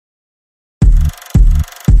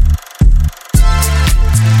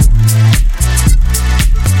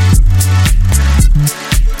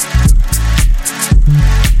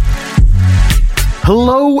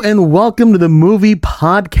Hello and welcome to the movie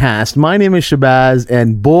podcast. My name is Shabazz,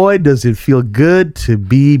 and boy, does it feel good to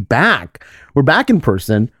be back. We're back in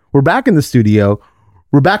person. We're back in the studio.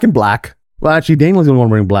 We're back in black. Well, actually, Daniel's the only one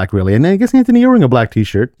wearing black, really. And I guess, Anthony, you're wearing a black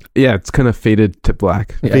t-shirt. Yeah, it's kind of faded to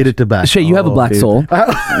black. Yeah. Faded to black. Shay, you have a black soul.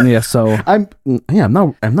 Yeah, so I'm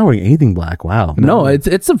not wearing anything black. Wow. no, it's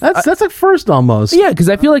That's like first almost. yeah, because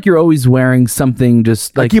I feel like you're always wearing something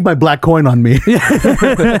just I like keep my black coin on me.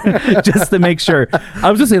 just to make sure. I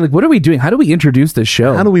was just saying, like, what are we doing? How do we introduce this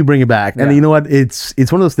show? How do we bring it back? And you know what? It's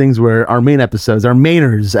one of those things where our main episodes, our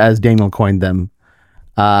mainers, as Daniel coined them,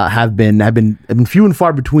 have been few and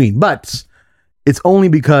far between. But it's only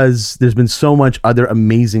because there's been so much other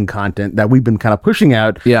amazing content that we've been kind of pushing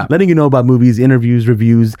out, letting you know about movies, interviews,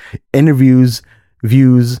 reviews,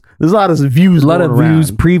 views. There's a lot of views,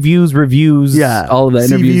 previews, reviews, all of that.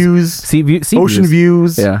 Sea views, ocean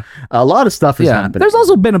views. Yeah, a lot of stuff is happening. There's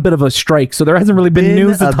also been a bit of a strike, so there hasn't really been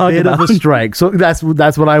news to talk about. A bit of a strike. So that's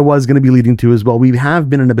what I was going to be leading to as well. We have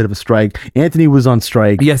been in a bit of a strike. Anthony was on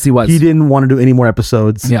strike. Yes, he was. He didn't want to do any more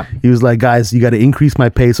episodes. Yeah. He was like, guys, you got to increase my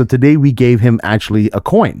pay. So today we gave him actually a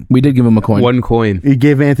coin. We did give him a coin. One coin. We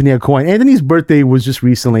gave Anthony a coin. Anthony's birthday was just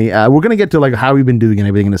recently. We're going to get to like how we've been doing and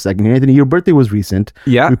everything in a second. Anthony, your birthday was recent.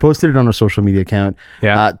 Yeah. We posted it on our social media account.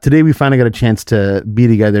 Yeah. Today we finally got a chance to be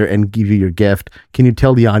together and give you your gift. Can you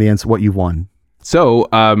tell the audience what you won? So,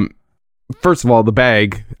 first of all, the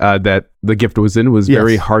bag that the gift was in was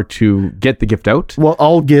very hard to get the gift out. Well,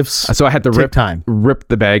 all gifts. So I had to rip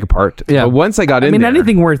the bag apart. Yeah. But once I got in there,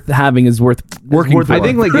 anything worth having is worth working for. I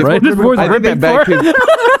think like right? I think that bag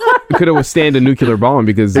could have withstand a nuclear bomb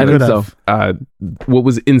because I think so. What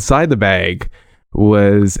was inside the bag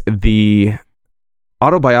was the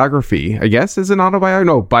autobiography, I guess, is an autobiography.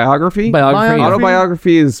 No, biography.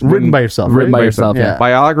 Autobiography is written by yourself. Written by yourself. Yeah.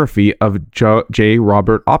 Biography of J.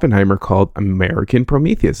 Robert Oppenheimer called American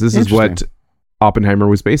Prometheus. This is what Oppenheimer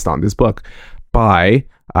was based on. This book by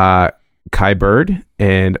Kai Bird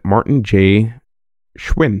and Martin J.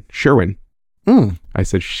 Sherwin. I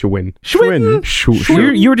said Schwinn.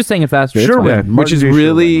 You were just saying it faster. Sherwin, which is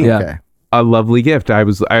really a lovely gift. I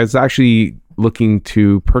was actually looking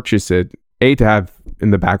to purchase it, to have in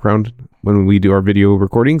the background when we do our video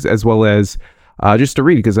recordings, as well as just to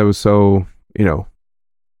read, because I was so,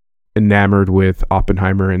 enamored with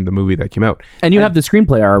Oppenheimer and the movie that came out. And you have the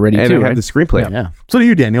screenplay already too, and I right? have the screenplay. Yeah. So do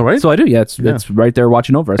you, Daniel, right? So I do, it's right there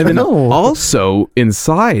watching over us. And then also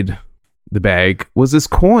inside the bag was this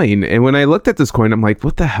coin, and when I looked at this coin, I'm like,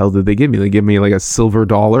 what the hell did they give me? They give me like a silver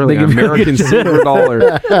dollar, like an American silver dollar.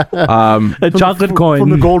 A chocolate coin. From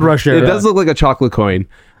the gold rush era. It does look like a chocolate coin.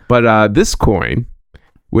 But this coin,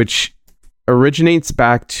 which originates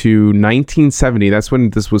back to 1970, that's when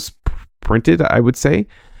this was printed, I would say.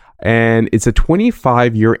 And it's a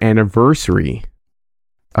 25-year anniversary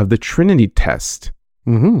of the Trinity test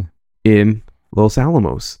in Los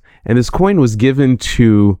Alamos. And this coin was given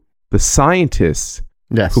to the scientists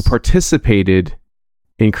who participated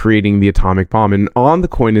in creating the atomic bomb. And on the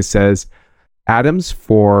coin it says, atoms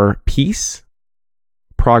for peace,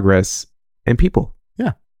 progress, and people.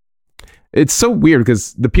 Yeah. It's so weird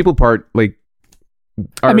because the people part, like,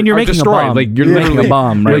 you're making destroyed. a bomb. Like, you're making a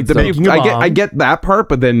bomb, right? Like I get that part,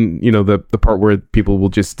 but then, the part where people will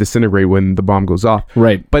just disintegrate when the bomb goes off.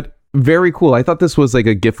 Right. But very cool. I thought this was like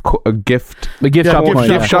a gift shop coin.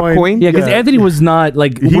 Yeah, because Anthony was not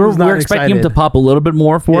like we're expecting him to pop a little bit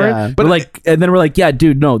more for it, but and then we're like, yeah,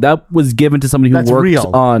 dude, no, that was given to somebody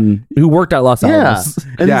who worked at Los Alamos.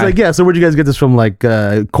 And he's like, so where'd you guys get this from? Like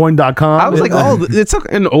coin.com? I was like, it's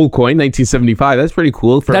an old coin, 1975. That's pretty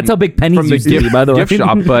cool. That's how big pennies used to be, by the way. Gift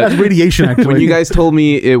shop, but that's radiation. Actually, when you guys told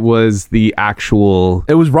me it was the actual,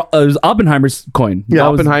 it was Oppenheimer's coin. Yeah,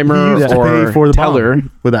 Oppenheimer or pay for the teller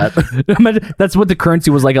with that. That's what the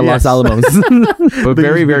currency was like at Los Alamos. But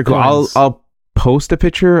very, very cool. I'll post a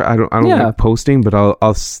picture. I don't like posting, but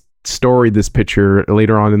I'll story this picture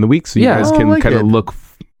later on in the week so you guys can kind of look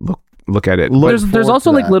at it. There's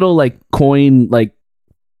also like little like coin like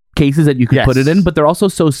cases that you can put it in, but they're also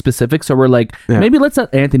so specific. So we're like, maybe let's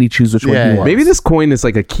let Anthony choose which one he wants. Maybe this coin is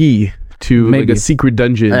like a key to like a secret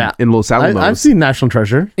dungeon in Los Alamos. I've seen National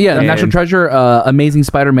Treasure. Yeah, National Treasure, Amazing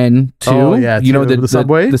Spider-Man 2. Oh, yeah, the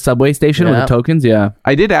subway? The subway station with the tokens,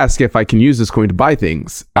 I did ask if I can use this coin to buy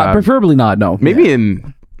things. Preferably not, no. Maybe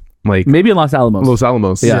in Los Alamos. Los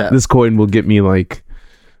Alamos. Yeah. This coin will get me like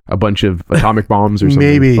a bunch of atomic bombs or something.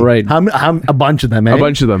 Maybe. Right. How a bunch of them, eh? A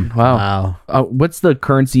bunch of them. Wow. What's the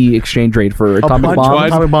currency exchange rate for atomic bombs?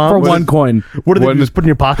 Atomic bomb? For one coin. What do they just put in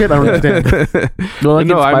your pocket? I don't understand. Well,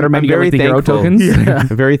 like I'm very thankful. Tokens? Yeah.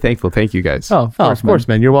 I'm very thankful. Thank you guys. Of course,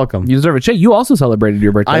 man. You're welcome. You deserve it. Shay, you also celebrated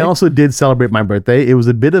your birthday. I also did celebrate my birthday. It was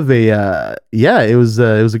a bit of a it was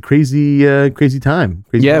a crazy time.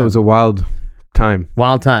 It was a wild time.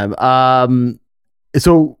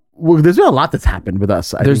 So there's been a lot that's happened with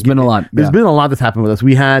us. There's been a lot that's happened with us.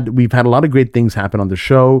 We've had a lot of great things happen on the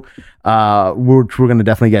show, which we're going to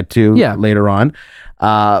definitely get to later on.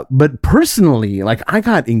 But personally, like I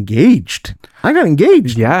got engaged.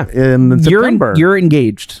 Yeah. In September. You're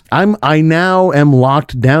engaged. I now am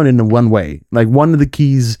locked down in one way. Like one of the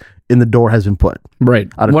keys in the door has been put. Right.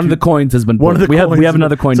 One of the coins has been put. We have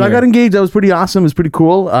another coin. So here. I got engaged. That was pretty awesome. It was pretty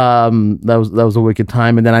cool. That was a wicked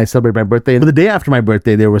time. And then I celebrated my birthday. But the day after my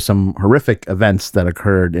birthday, there were some horrific events that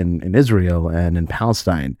occurred in Israel and in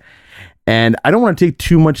Palestine. And I don't want to take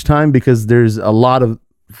too much time because there's a lot of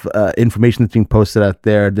information that's being posted out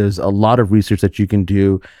there. There's a lot of research that you can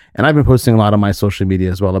do. And I've been posting a lot on my social media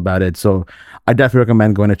as well about it. So I definitely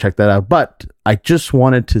recommend going to check that out. But I just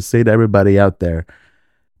wanted to say to everybody out there,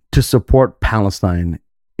 to support Palestine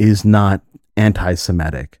is not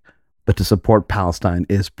anti-Semitic, but to support Palestine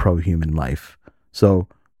is pro-human life. So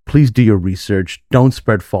please do your research. Don't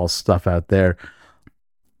spread false stuff out there.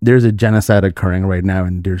 There's a genocide occurring right now,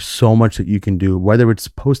 and there's so much that you can do, whether it's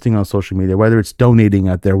posting on social media, whether it's donating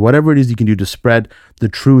out there, whatever it is you can do to spread the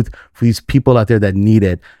truth for these people out there that need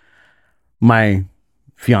it. My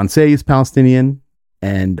fiance is Palestinian,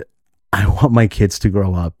 and I want my kids to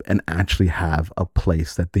grow up and actually have a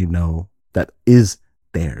place that they know that is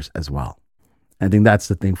theirs as well. I think that's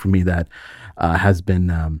the thing for me that has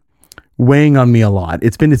been weighing on me a lot.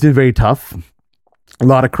 It's been very tough. A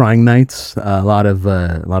lot of crying nights, a lot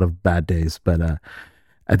of bad days. But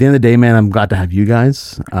at the end of the day, man, I'm glad to have you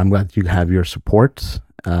guys. I'm glad you have your support,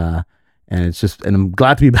 and I'm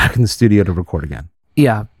glad to be back in the studio to record again.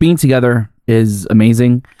 Yeah, being together is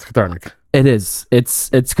amazing. It's cathartic. It is. It's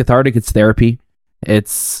cathartic. It's therapy.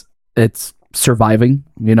 It's surviving.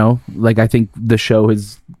 You know, like I think the show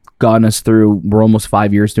has gotten us through. We're almost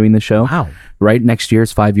 5 years doing the show. Wow. Right. Next year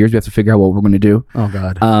is 5 years. We have to figure out what we're going to do. Oh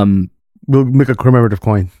God. We'll make a commemorative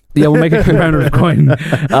coin. Yeah, we'll make a commemorative coin.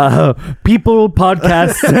 People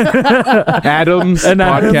podcast. Adams and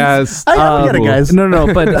podcast. I get it, guys.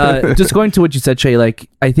 No. But just going to what you said, Shay. Like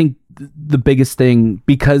I think the biggest thing,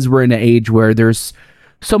 because we're in an age where there's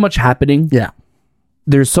so much happening. Yeah.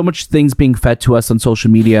 There's so much things being fed to us on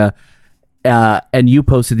social media. And you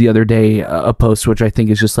posted the other day a post, which I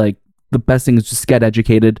think is just like the best thing is just get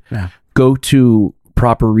educated, go to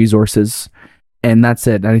proper resources, and that's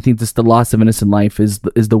it. And I think just the loss of innocent life is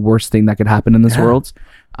the worst thing that could happen in this world.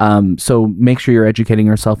 So make sure you're educating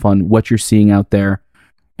yourself on what you're seeing out there.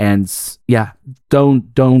 And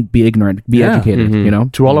don't be ignorant. Be educated. Mm-hmm. You know,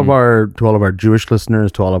 to all of our Jewish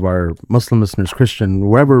listeners, to all of our Muslim listeners, Christian,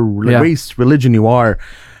 wherever race, religion you are,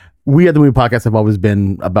 we at the Movie Podcast have always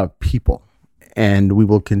been about people, and we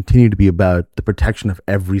will continue to be about the protection of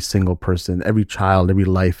every single person, every child, every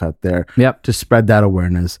life out there. Yep. To spread that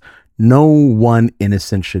awareness. No one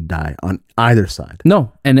innocent should die on either side.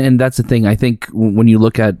 No, and that's the thing. I think when you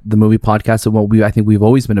look at the Movie Podcast and what I think we've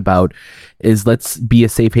always been about is let's be a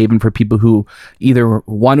safe haven for people who either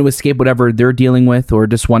want to escape whatever they're dealing with or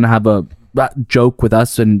just want to have a joke with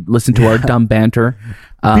us and listen to our dumb banter.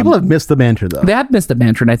 People have missed the banter, though. They have missed the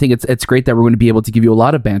banter, and I think it's great that we're going to be able to give you a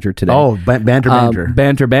lot of banter today. Oh,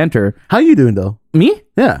 banter. How you doing, though? Me?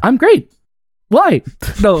 Yeah, I'm great. Why?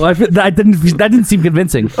 No, that didn't seem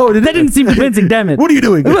convincing. Oh, that didn't seem convincing. Damn it! What are you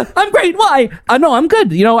doing? I'm great. Why? No, I'm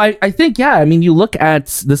good. You know, I think I mean, you look at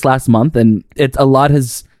this last month, and a lot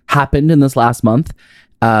has happened in this last month.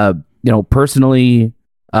 You know, personally,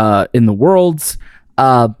 in the world.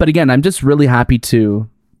 But again, I'm just really happy to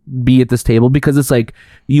be at this table because it's like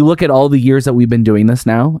you look at all the years that we've been doing this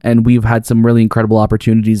now, and we've had some really incredible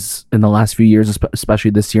opportunities in the last few years,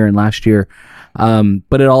 especially this year and last year.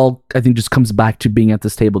 But it all, I think, just comes back to being at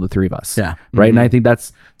this table, the three of us. Yeah. Right. Mm-hmm. And I think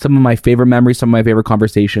that's some of my favorite memories, some of my favorite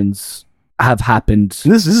conversations have happened.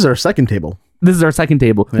 This is our second table. This is our second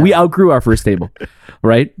table. Yeah. We outgrew our first table.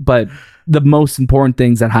 Right. But the most important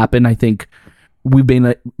things that happen, I think we've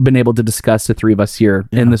been able to discuss, the three of us here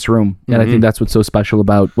in this room. And I think that's what's so special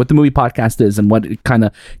about what the Movie Podcast is and what it kind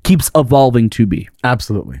of keeps evolving to be.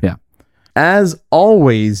 Absolutely. Yeah. As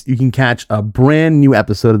always, you can catch a brand new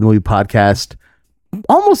episode of the Movie Podcast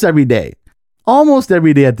almost every day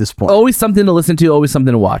at this point. Always something to listen to, always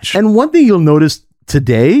something to watch. And one thing you'll notice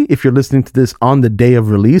today, if you're listening to this on the day of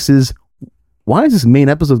release, is why is this main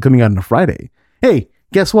episode coming out on a Friday? Hey,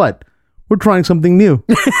 guess what? We're trying something new.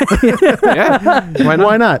 Yeah,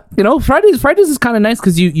 Why not? You know, Fridays is kind of nice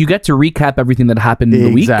because you get to recap everything that happened in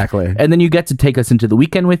the week. Exactly. And then you get to take us into the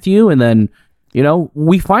weekend with you. And then, you know,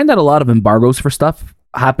 we find that a lot of embargoes for stuff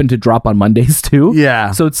happen to drop on Mondays too.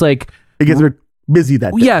 Yeah. So it's like, It gets very busy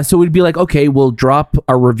that day. yeah, so it'd be like, okay, we'll drop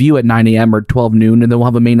our review at 9 a.m. or 12 noon, and then we'll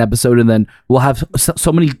have a main episode, and then we'll have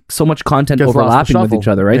so much content Gets lost in overlapping with shuffle. each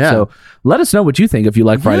other, right? Yeah. So let us know what you think if you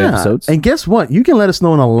like Friday episodes. And guess what? You can let us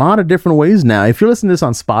know in a lot of different ways now. If you're listening to this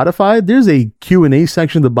on Spotify, there's a Q&A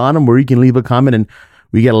section at the bottom where you can leave a comment, and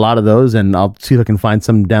we get a lot of those, and I'll see if I can find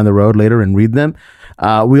some down the road later and read them.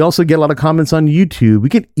 We also get a lot of comments on YouTube. We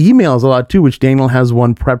get emails a lot too, which Daniel has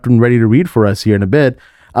one prepped and ready to read for us here in a bit.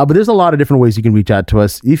 But there's a lot of different ways you can reach out to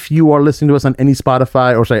us. If you are listening to us on any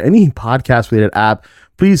any podcast related app,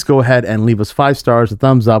 please go ahead and leave us 5 stars, a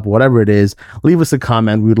thumbs up, whatever it is. Leave us a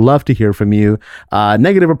comment. We would love to hear from you.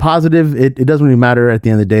 Negative or positive, it doesn't really matter at the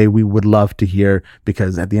end of the day. We would love to hear,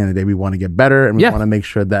 because at the end of the day, we want to get better, and we want to make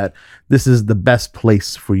sure that this is the best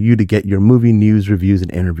place for you to get your movie news, reviews,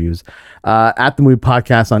 and interviews. At the Movie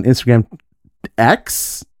Podcast on Instagram,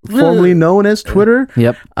 X, formerly known as Twitter,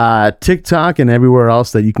 TikTok, and everywhere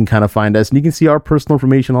else that you can kind of find us. And you can see our personal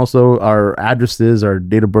information, also our addresses, our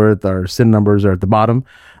date of birth, our SIN numbers are at the bottom.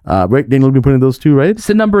 Right, Daniel will be putting those too, right?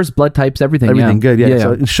 SIN numbers, blood types, everything. Good.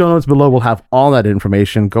 So in show notes below, we'll have all that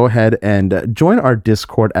information. Go ahead and join our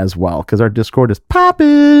Discord as well, because our Discord is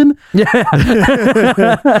popping.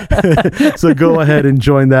 So go ahead and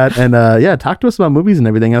join that, and talk to us about movies and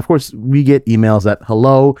everything. And of course, we get emails at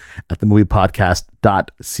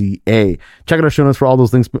hello@themoviepodcast.ca. Check out our show notes for all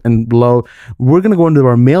those links and below. We're gonna go into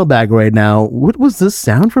our mailbag right now. What was this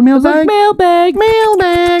sound for mailbag? Mailbag.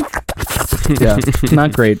 Yeah,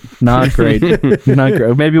 not great. Not great.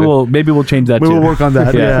 Maybe we'll change that. We'll work on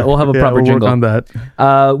that. Yeah, we'll have a proper jingle on that.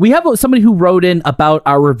 We have somebody who wrote in about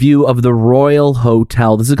our review of the Royal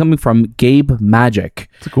Hotel. This is coming from Gabe Magic.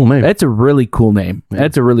 It's a cool name. It's a really cool name.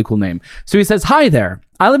 It's a really cool name. So he says, "Hi there.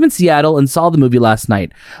 I live in Seattle and saw the movie last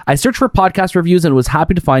night. I searched for podcast reviews and was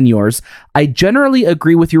happy to find yours. I generally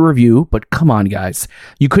agree with your review, but come on, guys.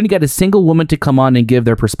 You couldn't get a single woman to come on and give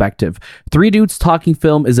their perspective. 3 dudes talking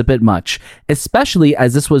film is a bit much, especially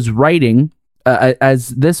as this was written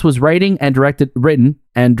and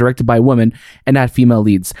directed by women and had female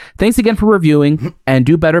leads. Thanks again for reviewing, and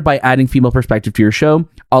do better by adding female perspective to your show.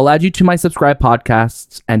 I'll add you to my subscribe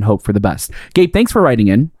podcasts and hope for the best." Gabe, thanks for writing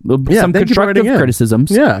in. Some constructive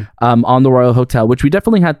criticisms on the Royal Hotel, which we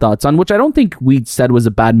definitely had thoughts on, which I don't think we said was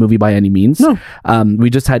a bad movie by any means. No.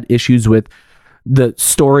 We just had issues with the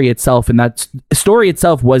story itself, and that story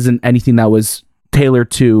itself wasn't anything that was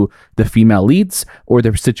tailored to the female leads or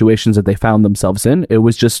the situations that they found themselves in. It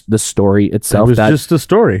was just the story itself. It was just a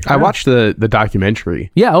story. I watched the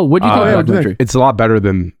documentary. Yeah. Oh, what do you think of the documentary? It's a lot better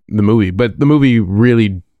than the movie, but the movie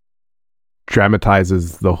really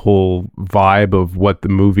dramatizes the whole vibe of what the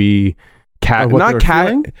movie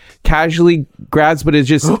casually grabs, but it's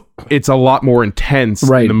just it's a lot more intense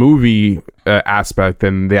in the movie aspect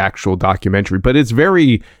than the actual documentary. But it's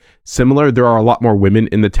very similar. There are a lot more women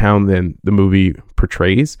in the town than the movie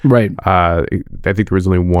portrays. Right. I think there was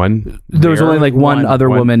only one. There was only like one other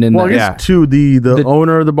woman in there. Well, I guess two. The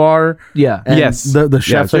owner of the bar. Yeah. And the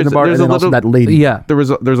chef in the bar, and then also that lady. Yeah. There's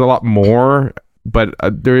a lot more, but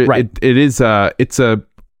it's a.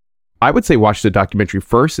 I would say watch the documentary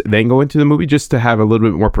first, then go into the movie just to have a little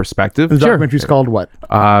bit more perspective. The documentary's called what?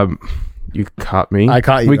 You caught me. I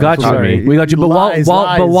caught you. We got you. We got you. But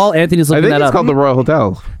while Anthony's looking that up, it's called the Royal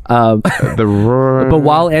Hotel. But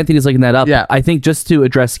while Anthony's looking that up, I think just to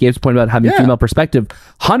address Gabe's point about having female perspective,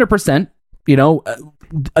 100%. You know,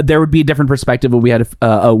 there would be a different perspective if we had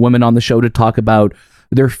a woman on the show to talk about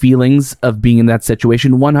their feelings of being in that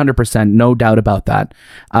situation. 100%, no doubt about that.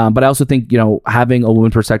 But I also think, you know, having a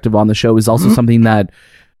woman perspective on the show is also something that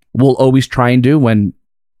we'll always try and do when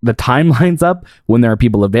the time lines up, when there are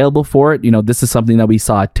people available for it. You know, this is something that we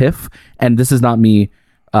saw at TIFF, and this is not me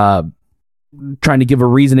trying to give a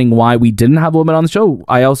reasoning why we didn't have a woman on the show.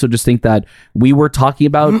 I also just think that we were talking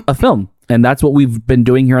about a film, and that's what we've been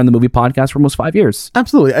doing here on the Movie Podcast for almost 5 years.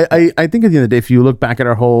 Absolutely. I think at the end of the day, if you look back at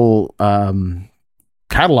our whole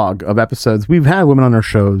catalog of episodes, we've had women on our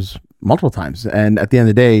shows multiple times, and at the end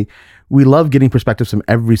of the day, we love getting perspectives from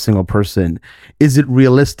every single person. Is it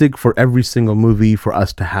realistic for every single movie for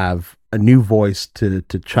us to have a new voice to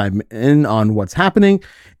chime in on what's happening?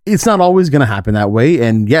 It's not always going to happen that way.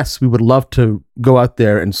 And yes, we would love to go out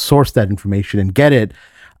there and source that information and get it.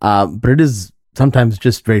 But it is sometimes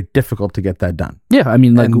just very difficult to get that done. Yeah, I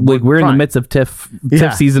mean, like And we're in the fine. midst of TIFF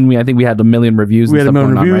Yeah. season. I think we had 1 million reviews. We had and a stuff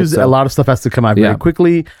million going on, reviews. right? So- A lot of stuff has to come out Yeah. very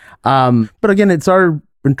quickly. But again, it's our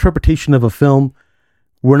interpretation of a film.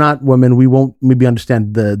 We're not women. We won't maybe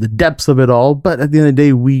understand the depths of it all. But at the end of the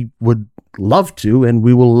day, we would love to, and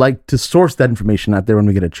we will like to source that information out there when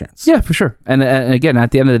we get a chance. Yeah, for sure. And again,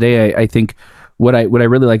 at the end of the day, I think what I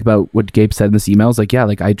really like about what Gabe said in this email is like, yeah,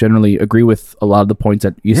 like I generally agree with a lot of the points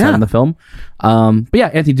that you said Yeah. in the film. But yeah,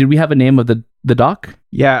 Anthony, did we have a name of the doc?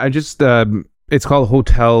 Yeah, I just it's called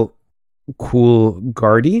Hotel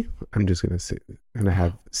Coolgardie. I'm just gonna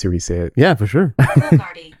have Siri say it. Yeah, for sure.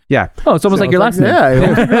 Yeah. Oh, it's almost like your last name.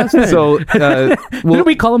 Yeah. So Didn't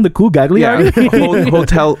we call him the cool Gagliardi?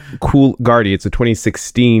 Hotel Coolgardie. It's a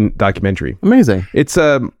 2016 documentary. Amazing. It's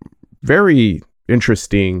a very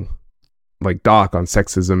interesting like doc on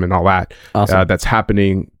sexism and all that Awesome. that's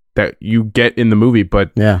happening that you get in the movie,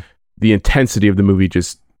 but Yeah. the intensity of the movie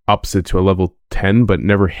just ups it to a level 10 but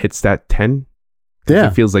never hits that 10. Yeah.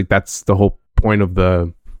 It feels like that's the whole point of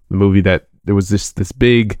the movie, that there was this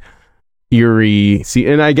big eerie see,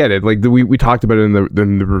 and I get it, like we talked about it in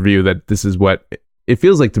the review, that this is what it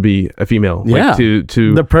feels like to be a female. Yeah. Like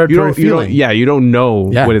to The predatory you don't feeling. you don't know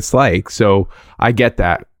Yeah. what it's like, so I get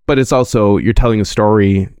that, but it's also, you're telling a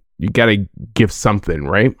story, you gotta give something,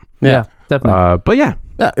 right? Yeah, definitely. But yeah,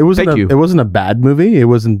 Yeah, it wasn't. Thank you. It wasn't a bad movie. It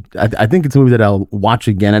wasn't. I think it's a movie that I'll watch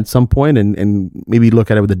again at some point and maybe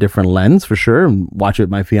look at it with a different lens for sure, and watch it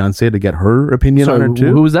with my fiance to get her opinion So on it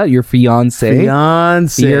too. who was that? Your fiance?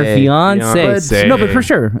 Fiance? Your fiance? Fiance. No, but for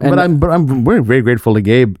sure. And We're very grateful to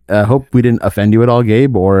Gabe. Hope we didn't offend you at all,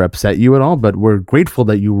 Gabe, or upset you at all. But we're grateful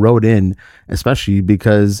that you wrote in, especially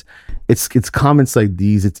because it's comments like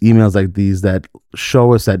these, it's emails like these that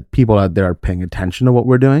show us that people out there are paying attention to what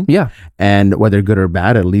we're doing. yeah. And whether good or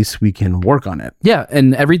bad, at least we can work on it. Yeah,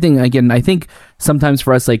 and everything, again, I think sometimes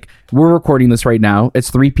for us, like, we're recording this right now, it's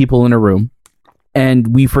 3 people in a room,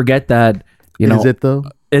 and we forget that, you know... Is it though?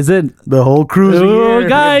 Is it? The whole cruise. Oh,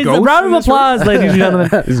 guys, a Ghosts round in of this room? applause, ladies and gentlemen.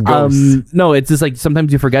 It's ghosts. No, it's just like,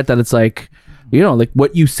 sometimes you forget that it's like, you know, like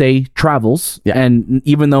what you say travels. Yeah. And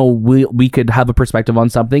even though we could have a perspective on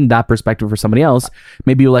something, that perspective for somebody else,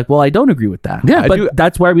 maybe you're like, well, I don't agree with that. Yeah, I but do-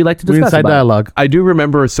 that's why we like to We're discuss inside about it. dialogue. I do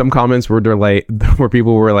remember some comments where they're like, where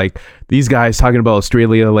people were like, these guys talking about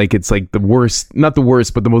Australia like it's like the worst, not the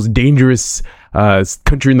worst, but the most dangerous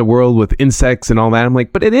country in the world with insects and all that. I'm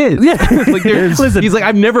like, but it is. Yeah. Like, Listen. he's like,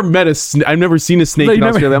 I've never seen a snake No, you in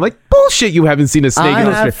never- Australia. I'm like, bullshit, you haven't seen a snake I in have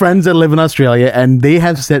Australia. friends that live in Australia, and they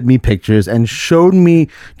have sent me pictures and showed me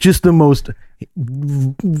just the most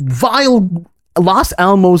vile Los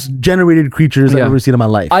Alamos generated creatures Yeah. I've ever seen in my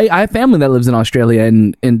life. I have family that lives in Australia,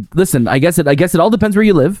 and listen, I guess it all depends where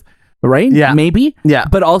you live, right? Yeah. Maybe. Yeah.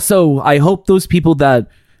 But also, I hope those people that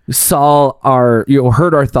saw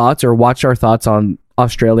heard our thoughts or watched our thoughts on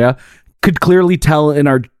Australia could clearly tell in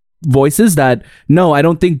our voices that no, I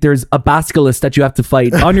don't think there's a basilisk that you have to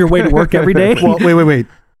fight on your way to work every day. Well, wait.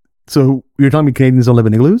 So you're telling me Canadians don't live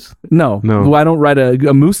in igloos? No. No. I don't ride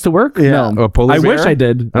a moose to work. Yeah. No. A polar I bear? wish I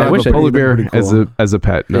did. I I wish a I polar did. bear Pretty cool. as a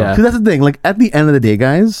pet. No. Yeah. Because that's the thing. Like at the end of the day,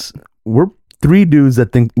 guys, we're 3 dudes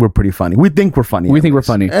that think we're pretty funny. We think we're funny. We think we're anyways.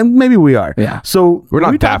 funny. And maybe we are. Yeah. So We're when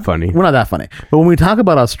not we that funny. We're not that funny. But when we talk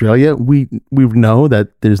about Australia, we know that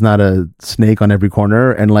there's not a snake on every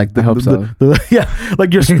corner, and like I hope so. yeah,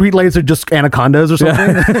 like your street lights are just anacondas or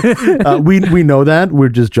something. We know that. We're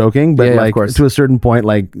just joking, but Yeah, of like course. to a certain point,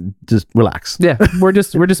 like just relax. Yeah, we're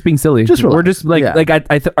just being silly. Just we're relax. just like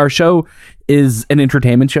Yeah. our show is an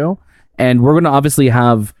entertainment show, and we're going to obviously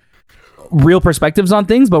have real perspectives on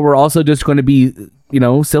things, but we're also just going to be, you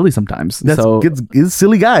know, silly sometimes. That's so it's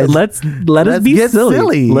silly, guys. let us be get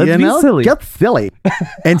silly. Let's you be know? silly. Get silly.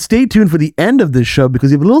 And stay tuned for the end of this show,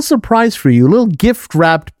 because we have a little surprise for you, a little gift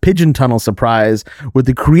wrapped Pigeon Tunnel surprise with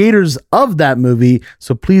the creators of that movie.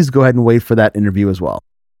 So please go ahead and wait for that interview as well.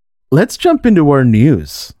 Let's jump into our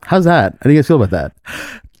news. How's that? How do you guys feel about that?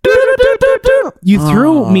 You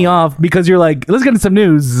threw me off because you're like, let's get into some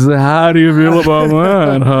news. How do you feel about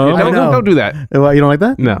that, huh? I know. Don't do that. Well, you don't like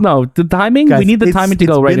that? No. No, the timing. Guys, we need the timing to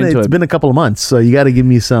go right into It's it. been a couple of months, so you got to give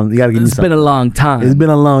me some. It's been a long time. It's been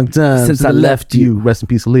a long time Since I left you. Rest in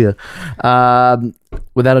peace, Aaliyah.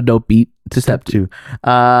 Without a dope beat to step to.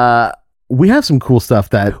 We have some cool stuff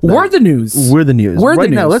that We're the news. We're the news. We're the right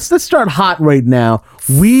now. news. Let's start hot right now.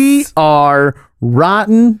 We are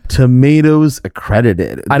Rotten Tomatoes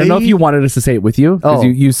accredited. I don't know if you wanted us to say it with you. Oh.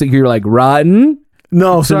 Because you're like, rotten.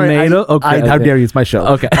 No, sorry. Tomato? Okay, How okay. dare you? It's my show.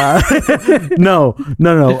 Okay. No.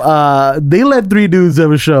 They let 3 dudes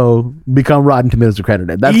of a show become Rotten Tomatoes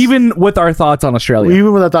accredited. That's Even with our thoughts on Australia.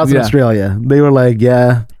 even with our thoughts in Yeah. Australia. They were like,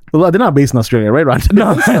 yeah, Well, they're not based in Australia, right? Rotten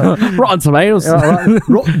No, Tomatoes. Rotten Tomatoes.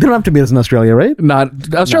 They don't have tomatoes in Australia, right? Not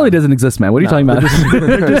Australia doesn't exist, man. What are you talking about?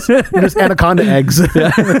 They're just anaconda eggs.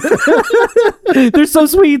 They're so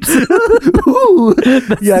sweet. Ooh.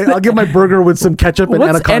 Yeah, I'll get my burger with some ketchup and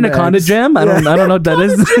What's anaconda eggs. jam? I don't know what that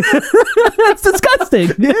is. That's disgusting.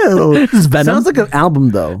 Ew. This is venom. Sounds like an album,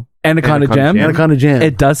 though. Anaconda jam. Anaconda Jam.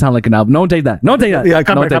 It does sound like an album. No one take that. No one take that. Yeah,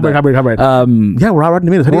 come No one take that. right. Yeah, we're all Rotten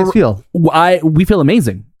Tomatoes. How do you guys feel? We feel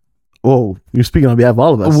amazing. Oh, you're speaking on behalf of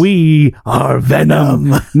all of us. We are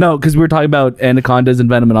Venom. No, because we were talking about anacondas and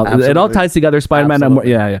Venom and all. It all ties together. Spider-Man.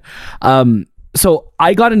 Yeah. So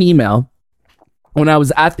I got an email when I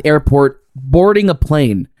was at the airport boarding a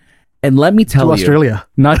plane, and let me tell To you, Australia.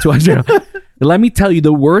 not to Australia. Let me tell you,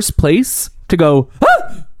 the worst place to go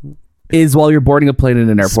is while you're boarding a plane in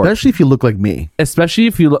an airport. Especially if you look like me. Especially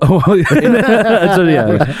if you. So,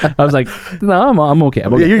 yeah, I was like, no, I'm okay.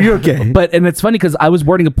 I'm okay. Yeah, you're okay. And it's funny because I was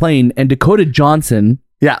boarding a plane, and Dakota Johnson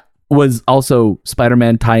Yeah. was also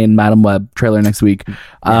Spider-Man tie-in Madam Web trailer next week.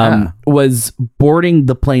 Yeah. Was boarding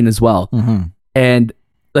the plane as well, and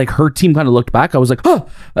like her team kind of looked back. I was like, oh,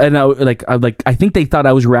 and I think they thought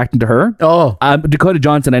I was reacting to her. Oh, Dakota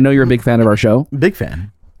Johnson, I know you're a big fan of our show. big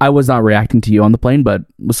fan. I was not reacting to you on the plane, but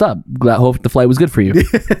what's up? Hope the flight was good for you.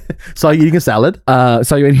 Saw you eating a salad.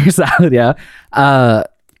 Saw you in your salad, yeah.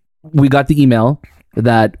 We got the email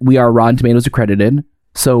that we are Rotten Tomatoes accredited.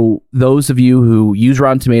 So those of you who use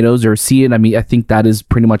Rotten Tomatoes or see it, I mean, I think that is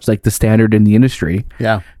pretty much like the standard in the industry.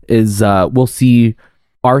 Yeah. Is we'll see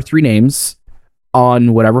our three names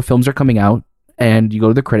on whatever films are coming out, and you go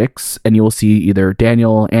to the critics, and you will see either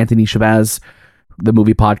Daniel, Anthony, Shabazz, the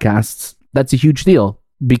movie podcasts. That's a huge deal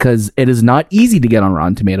because it is not easy to get on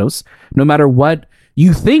Rotten Tomatoes, no matter what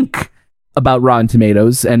you think about Rotten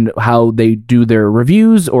Tomatoes and how they do their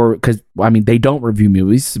reviews, or because I mean they don't review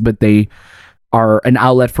movies, but they are an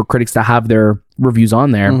outlet for critics to have their reviews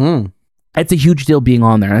on there. Mm-hmm. It's a huge deal being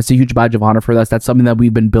on there. That's a huge badge of honor for us. That's something that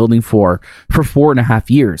we've been building for 4.5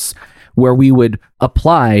 years, where we would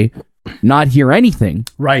apply, not hear anything,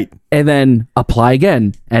 Right. and then apply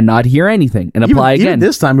again and not hear anything and apply Even again.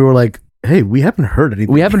 this time we were like, hey, we haven't heard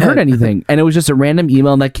anything. We haven't heard anything. And it was just a random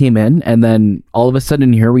email that came in, and then all of a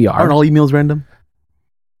sudden here we are. Aren't all emails random?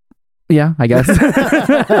 Yeah, I guess.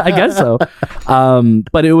 I guess so.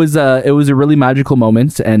 But it was a really magical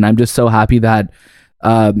moment, and I'm just so happy that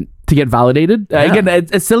to get validated. Yeah. Again,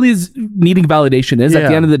 as silly as needing validation is, at the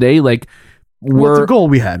Yeah. end of the day, like Well, it's a goal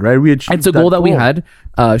we had, right? We achieved it's a goal that we had.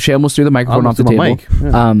 Shay almost threw the microphone off the table. Mic.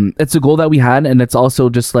 Yeah. It's a goal that we had, and it's also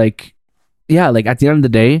just like, yeah, like at the end of the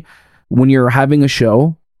day, when you're having a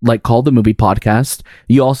show like called the Movie Podcast,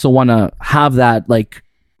 you also want to have that like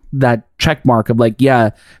that check mark of like, yeah,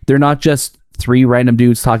 they're not just three random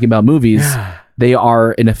dudes talking about movies. Yeah. They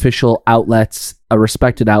are an official outlet, a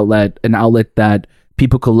respected outlet, an outlet that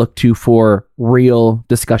people could look to for real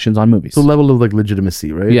discussions on movies. The level of like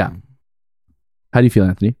legitimacy, right? Yeah. How do you feel,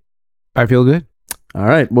 Anthony? I feel good. All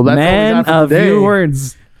right. Well, that's Man all we got for of today. few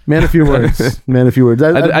words. Man, a few words. Man, a few words.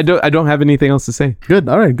 I don't have anything else to say. Good.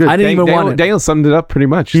 All right. Good. I didn't even Daniel, want it. Daniel summed it up pretty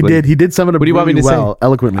much. He did. He did sum it up. What do you want me really to say? well,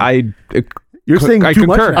 eloquently. You're saying too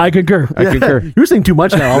much now. I concur. I concur. You're saying too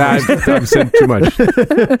much now. almost. I'm saying too much.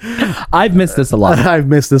 I've missed this a lot. I've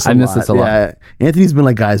missed this. I missed this a lot. Yeah. Anthony's been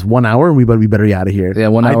like, guys, 1 hour, and we better be out of here. Yeah,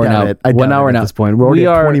 1 hour I doubt now. it. I 1 doubt hour it now. at this point. We're already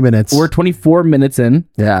at 20 minutes. We're 24 minutes in.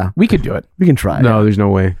 Yeah, We could do it. we can try. No, there's no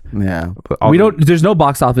way. Yeah. We don't. There's no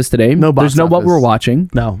box office today. No box There's no what office. we're watching.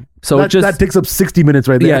 No. So that, it just that takes up 60 minutes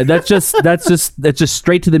right there. yeah. That's just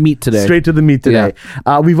straight to the meat today. Straight to the meat today.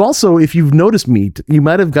 We've also, if you've noticed meat, you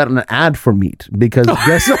might have gotten an ad for meat because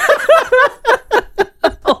guess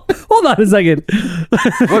Hold on a second.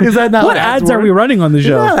 is that not What how ads are work? we running on the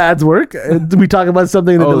show? Yeah, ads work. We talk about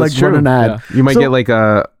something and then that's like run an ad. You might So, get like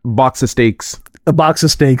a box of steaks. a box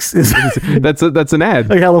of steaks. Is That's an ad.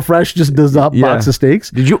 like HelloFresh just does up Yeah. box of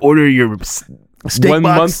steaks. Did you order your Steak 1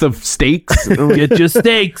 box. month of steaks? Get your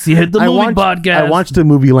steaks. You hit the movie podcast. I watched a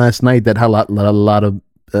movie last night that had a lot of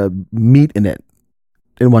meat in it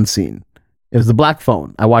in one scene. It was The Black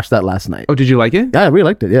Phone. I watched that last night. Oh, did you like it? Yeah, I really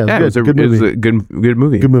liked it. Yeah, Yeah, it was good. Good it was movie. a good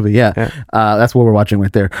movie. Good movie. Yeah, that's what we're watching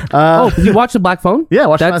right there. You watched the Black Phone? Yeah, I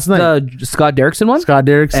watched it That's last night. the Scott Derrickson one. Scott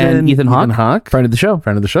Derrickson and Ethan Hawke? Hawke, Friend of the show.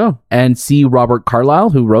 friend of the show. And C. Robert Carlyle,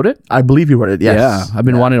 who wrote it. I believe you wrote it. Yes. Yeah, I've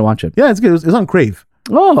been wanting to watch it. Yeah, it's good. It's on Crave.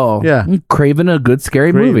 Oh, Yeah. I'm craving a good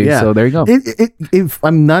scary Crave, movie. yeah. So there you go. If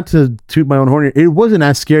I'm not to toot my own horn, it wasn't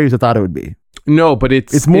as scary as I thought it would be. No, but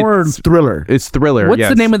It's more thriller. It's thriller. What's yes.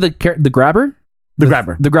 the name of the grabber? The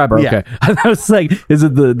grabber. The grabber. Yeah. Okay. I was like, is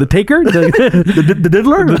it the taker? The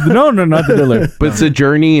diddler? No, not the diddler. But it's a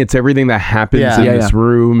journey. It's everything that happens in this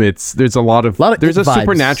room. There's a lot of there's a vibes.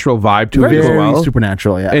 Supernatural vibe to it Very as well.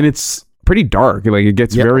 supernatural, yeah. And it's pretty dark. Like it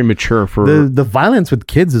gets very mature for the violence with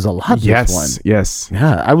kids is a lot. This one. Yes.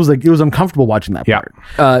 Yeah, I was like, it was uncomfortable watching that part.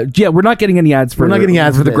 We're not getting any ads for. We're not getting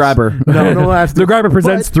ads for for the this. grabber. No ads. The grabber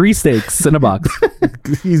presents 3 steaks in a box.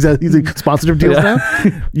 He's a sponsorship deals now.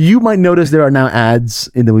 You might notice there are now ads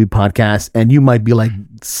in the movie podcast, and you might be like,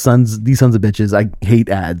 these sons of bitches, I hate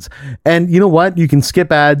ads. And you know what? You can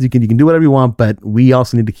skip ads. You can do whatever you want, but we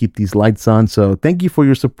also need to keep these lights on. So thank you for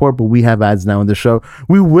your support. But we have ads now in the show.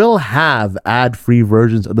 We will have ad-free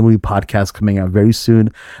versions of the movie podcast coming out very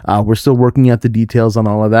soon. We're still working out the details on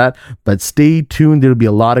all of that, but stay tuned. There'll be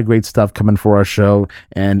a lot of great stuff coming for our show,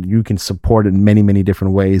 and you can support it in many, many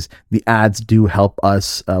different ways. The ads do help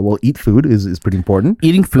us. Eat food is pretty important.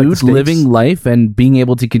 Eating food, living life, and being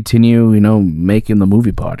able to continue, making the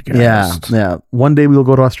movie podcast. Yeah. One day we'll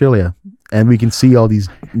go to Australia and we can see all these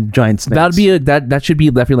giant snakes. That should be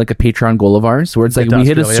definitely like a Patreon goal of ours, where it's like we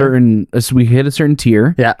hit a certain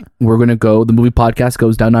tier. Yeah, we're gonna go. The movie podcast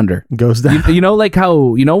goes down under. Goes down. Like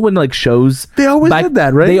how when like shows they always did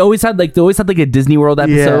that, right? They always had like a Disney World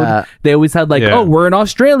episode. Yeah. They always had like, oh, we're in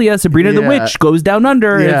Australia. Sabrina the Witch goes down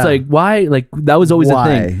under. Yeah. And it's like, why? Like that was always a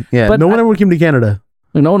thing. Yeah, but no one ever came to Canada.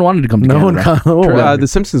 No one wanted to come to Canada. The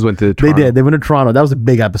Simpsons went to Toronto. They did. They went to Toronto. That was a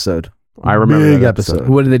big episode. I remember big that episode.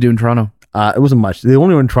 What did they do in Toronto? It wasn't much. They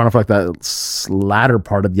only were in Toronto for like that latter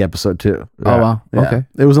part of the episode too. Oh wow. Yeah. Okay.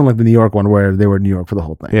 It wasn't like the New York one where they were in New York for the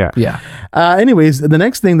whole thing. Yeah. Anyways, the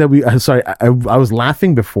next thing that I was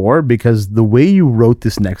laughing before because the way you wrote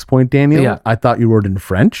this next point, Daniel, I thought you wrote in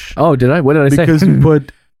French. Oh, did I? What did I say? Because you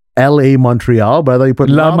put L.A. Montreal, but I thought you put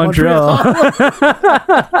La Montreal.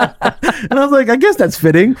 And I was like, I guess that's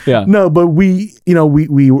fitting. Yeah. No, but we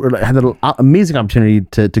had an amazing opportunity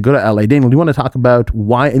to go to L.A. Daniel, do you want to talk about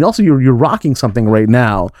why? And also, you're rocking something right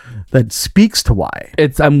now that speaks to why.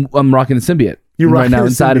 I'm rocking the symbiote. You're right now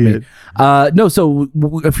inside of me. No, so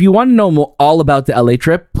if you want to know all about the LA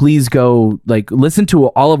trip, please go listen to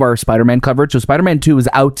all of our Spider-Man coverage. So Spider-Man 2 is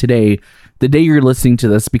out today, the day you're listening to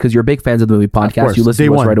this, because you're big fans of the movie podcast. You listen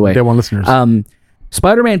to us right away. Day one listeners.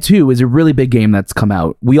 Spider-Man 2 is a really big game that's come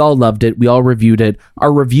out. We all loved it. We all reviewed it.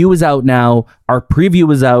 Our review is out now. Our preview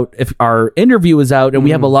is out. If our interview is out, and we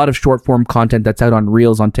have a lot of short form content that's out on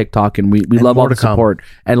Reels on TikTok, and we love all the support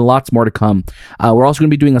and lots more to come. We're also going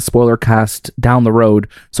to be doing a spoiler cast down the road,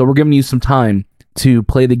 so we're giving you some time to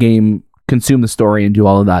play the game, consume the story, and do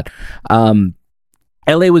all of that.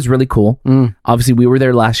 LA was really cool. Obviously, we were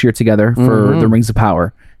there last year together for the Rings of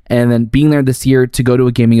Power. And then being there this year to go to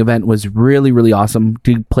a gaming event was really, really awesome.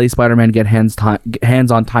 To play Spider-Man, get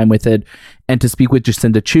hands-on time with it, and to speak with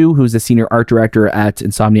Jacinda Chu, who's the senior art director at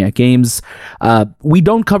Insomniac Games. We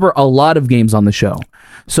don't cover a lot of games on the show.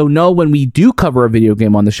 So no, when we do cover a video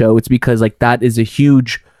game on the show, it's because that is a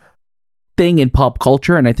huge thing in pop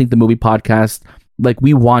culture. And I think the movie podcast,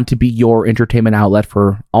 we want to be your entertainment outlet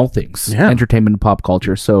for all things entertainment and pop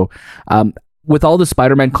culture. So, with all the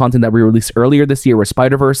Spider-Man content that we released earlier this year with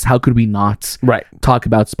Spider-Verse, how could we not talk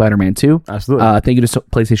about Spider-Man 2? Absolutely. Thank you to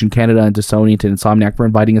PlayStation Canada and to Sony and to Insomniac for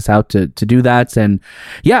inviting us out to do that. And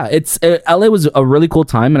yeah, LA was a really cool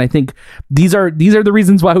time. And I think these are the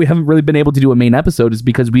reasons why we haven't really been able to do a main episode, is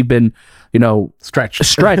because we've been,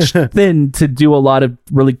 stretched thin to do a lot of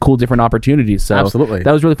really cool different opportunities. So absolutely,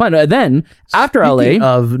 that was really fun. Then after Speaking LA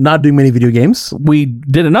of not doing many video games, we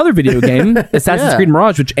did another video game, Assassin's Creed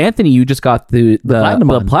Mirage, which Anthony, you just got the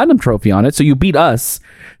platinum trophy on it. So you beat us.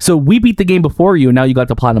 So we beat the game before you, and now you got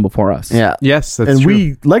the platinum before us. Yeah. Yes, that's and true.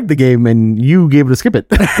 we liked the game, and you gave it a skip it.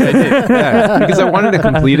 I did, because I wanted to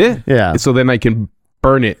complete it. Yeah. So then I can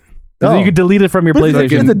burn it. So you could delete it from your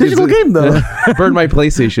PlayStation. It's a digital game, though. Burn my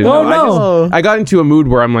PlayStation. Oh, no. I got into a mood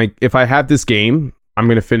where I'm like, if I have this game, I'm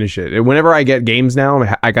going to finish it. And whenever I get games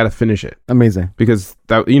now, I got to finish it. Amazing. Because,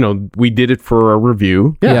 we did it for a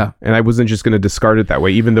review. Yeah. And I wasn't just going to discard it that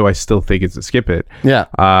way, even though I still think it's a skip it. Yeah.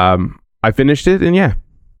 I finished it, and yeah.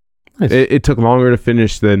 Nice. It took longer to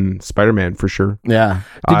finish than Spider-Man, for sure. Yeah.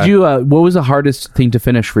 Did you, what was the hardest thing to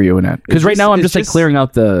finish for you in it? Because right now I'm just clearing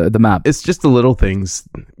out the map. It's just the little things,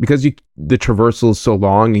 because the traversal is so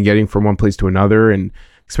long and getting from one place to another, and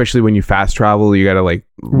especially when you fast travel, you got to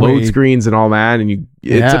load screens and all that, and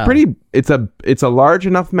it's a large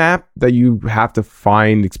enough map that you have to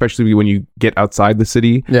find, especially when you get outside the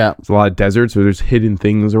city. Yeah. It's a lot of desert, so there's hidden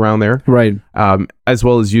things around there. Right. As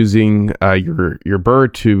well as using your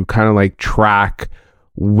bird to kind of track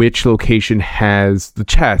which location has the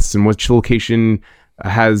chests and which location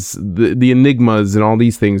has the enigmas and all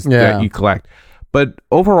these things that you collect. But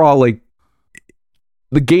overall, like,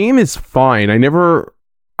 the game is fine. I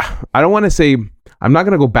don't want to say, I'm not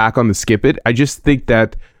going to go back on the skip it. I just think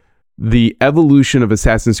that the evolution of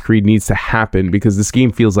Assassin's Creed needs to happen because this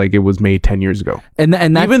game feels like it was made 10 years ago. And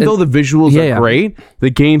that's, even though the visuals are great, the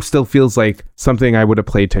game still feels like something I would have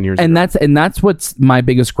played 10 years ago. And that's what's my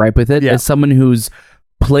biggest gripe with it, as someone who's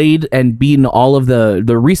played and beaten all of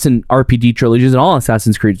the recent RPG trilogies and all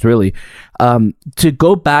Assassin's Creeds, really. To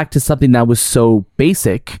go back to something that was so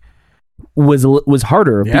basic was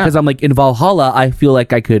harder because I'm like, in Valhalla, I feel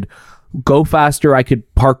like I could go faster, I could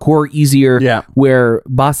parkour easier. Yeah. Where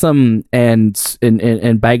Bassam and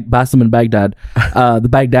Bassam and Baghdad, the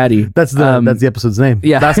Baghdadi. That's the episode's name.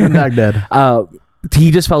 Yeah. Bassam and Baghdad.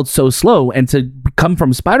 He just felt so slow, and to come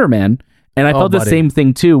from Spider-Man. And I felt the same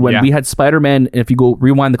thing too when we had Spider-Man. If you go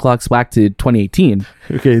rewind the clocks back to 2018.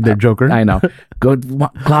 Okay, they're Joker. I know. Go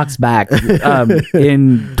clocks back.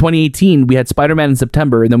 In 2018, we had Spider-Man in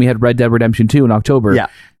September, and then we had Red Dead Redemption 2 in October. Yeah.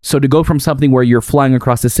 So to go from something where you're flying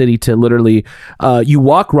across the city to literally, you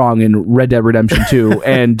walk wrong in Red Dead Redemption 2,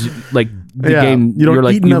 and like the game, you're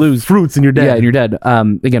like, you lose fruits and you're dead. Yeah, and you're dead.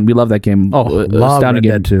 Again, we love that game. Oh, love Red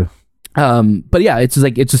Dead 2. But yeah, it's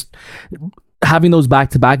just having those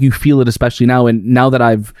back to back, you feel it, especially now. And now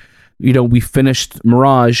that we finished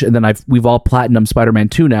Mirage, and then we've all platinum Spider-Man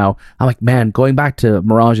 2 now. I'm like, man, going back to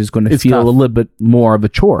Mirage is going to feel tough. A little bit more of a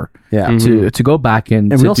chore. Yeah, to go back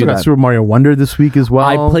and we also got Super Mario Wonder this week as well.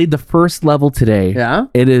 I played the first level today. Yeah,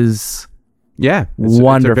 it is. Yeah,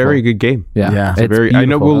 wonderful. It's a very good game. Yeah, it's very. I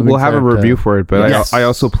know we'll have a review for it, but I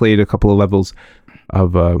also played a couple of levels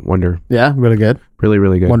of Wonder. Yeah, really good. Really,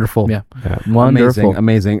 really good. Wonderful. Yeah. Wonderful.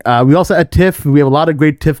 Amazing. We also at TIFF, we have a lot of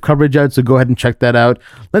great TIFF coverage out, so go ahead and check that out.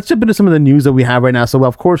 Let's jump into some of the news that we have right now. So,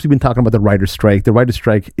 of course, we've been talking about the writer's strike. The writer's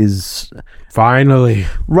strike is finally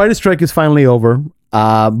over.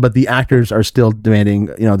 But the actors are still demanding,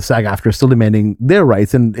 the SAG-AFTRA are still demanding their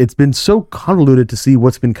rights, and it's been so convoluted to see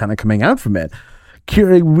what's been kind of coming out from it.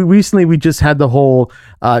 Recently, we just had the whole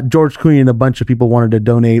George Clooney and a bunch of people wanted to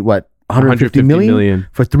donate, 150 million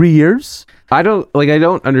for 3 years. I don't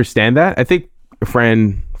understand that. I think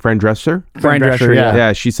Fran Drescher.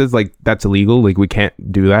 Yeah, she says like that's illegal. Like we can't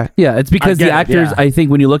do that. Yeah, it's because the actors. Yeah. I think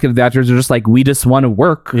when you look at the actors, they're just like, we just want to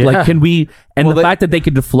work. Yeah. Like, can we? And the fact that they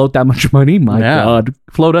could float that much money, my God,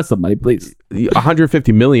 float us some money, please.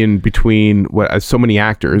 150 million between so many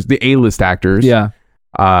actors, the A-list actors. Yeah.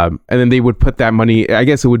 And then they would put that money. I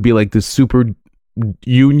guess it would be like the super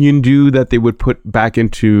union due that they would put back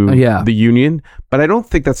into the union, but I don't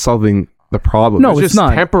think that's solving the problem. No, it's just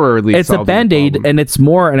not temporarily. It's a band-aid, and it's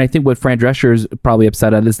more. And I think what Fran Drescher is probably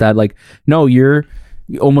upset at is that, like, no, you're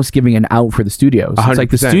almost giving an out for the studios. 100%. It's like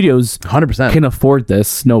the studios 100% can afford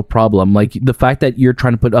this, no problem. Like the fact that you're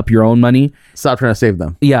trying to put up your own money, stop trying to save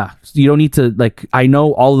them. Yeah, you don't need to. Like, I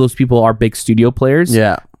know all of those people are big studio players.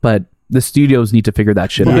 Yeah, but the studios need to figure that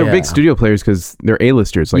shit out. They're big studio players because they're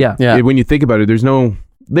A-listers. Like, when you think about it,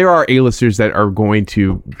 there are A-listers that are going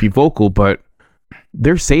to be vocal, but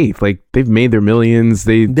they're safe. Like, they've made their millions.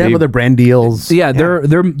 They have other brand deals. Yeah,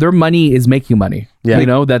 their money is making money.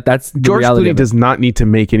 Yeah, that's George Clooney does not need to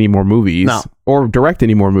make any more movies or direct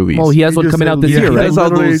any more movies. Well, he has one coming out this year, right? He has all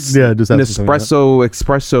those espresso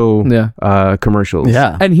commercials.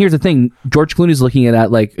 Yeah, and here's the thing: George Clooney's looking at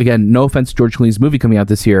that. Like, again, no offense to George Clooney's movie coming out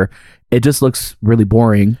this year, it just looks really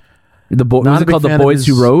boring. Was it called The Boys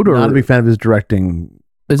Who Rode? Or not a big fan of his directing.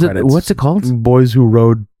 Is it? What's it called? Boys Who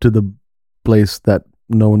Rode to the Place That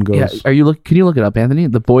No One Goes. Yeah, can you look it up, Anthony?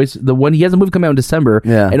 The one he has a movie coming out in December.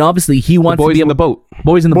 Yeah, and obviously he wants Boys in the Boat.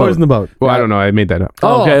 Boys in the Boat. Well, I don't know. I made that up.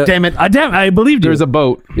 Oh, okay. Damn it! I believed you. There's a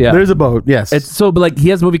boat. Yeah, there's a boat. Yes. But like he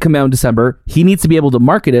has a movie coming out in December. He needs to be able to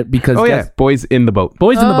market it because Boys in the Boat.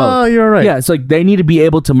 Boys in the Boat. Oh, you're right. Yeah, so like they need to be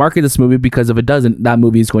able to market this movie because if it doesn't, that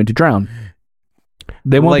movie is going to drown.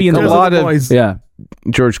 They won't be in a lot of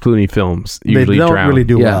George Clooney films usually they don't drown. really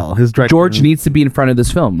do well. His directing, George needs to be in front of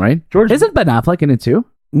this film, right? Isn't Ben Affleck in it too?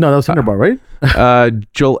 No, that was Thunderbolt, right?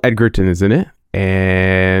 Joel Edgerton is in it,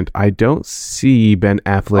 and I don't see Ben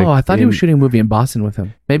Affleck. Oh, I thought he was shooting a movie in Boston with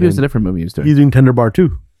him. Maybe it was a different movie he was doing. He's doing Tender Bar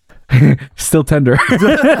too. Still tender.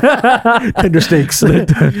 Tender steaks.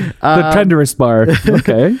 The tenderest bar.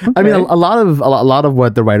 Okay. I mean, a lot of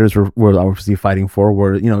what the writers were obviously fighting for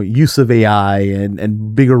were, use of AI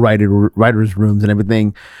and bigger writers' rooms and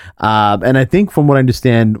everything. And I think from what I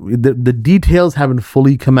understand, the details haven't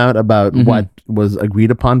fully come out about what was agreed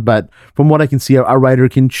upon. But from what I can see, a writer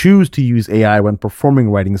can choose to use AI when performing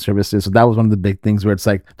writing services. So that was one of the big things where it's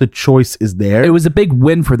like the choice is there. It was a big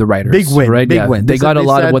win for the writers. Big win, right? Big win. They got a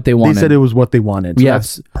lot of what they wanted. They said it was what they wanted. So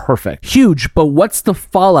yes, that's perfect. Huge. But what's the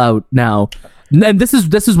fallout now? And this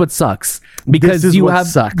is what sucks, because This is you what have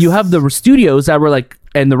sucks. you have the studios that were like,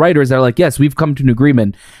 and the writers that are like, yes, we've come to an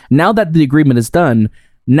agreement. Now that the agreement is done,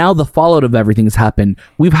 now the fallout of everything has happened.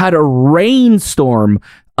 We've had a rainstorm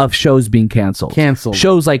of shows being canceled.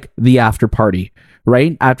 Shows like The After Party,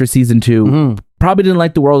 right? After season 2. Probably didn't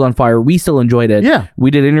like The World on Fire. We still enjoyed it. Yeah.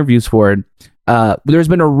 We did interviews for it. There's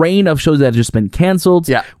been a rain of shows that have just been canceled.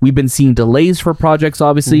 Yeah. We've been seeing delays for projects,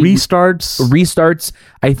 obviously. Restarts.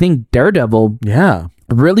 I think Daredevil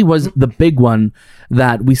really was the big one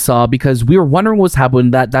that we saw, because we were wondering what's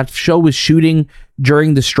happening. That show was shooting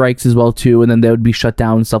during the strikes as well too, and then they would be shut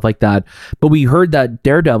down and stuff like that. But we heard that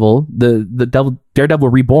Daredevil, Daredevil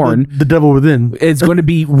Reborn, the devil within, is going to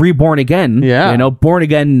be reborn again. Born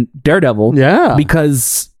again Daredevil.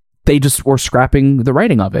 Because they just were scrapping the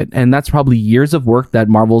writing of it, and that's probably years of work that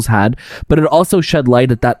Marvel's had. But it also shed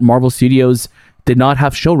light at that Marvel Studios did not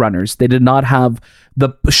have showrunners. They did not have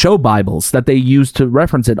the show Bibles that they used to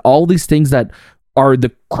reference it. All these things that are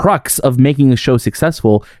the crux of making a show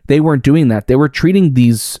successful, they weren't doing that. They were treating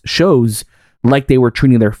these shows like they were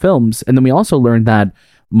treating their films. And then we also learned that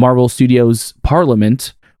Marvel Studios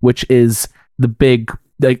Parliament, which is the big,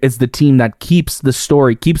 it's the team that keeps the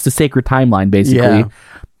story, keeps the sacred timeline, basically,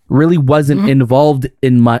 really wasn't involved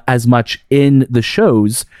in as much in the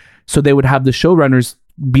shows. So they would have the showrunners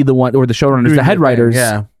be the one, or the showrunners, the head writers,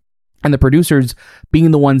 and the producers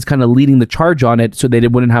being the ones kind of leading the charge on it, so they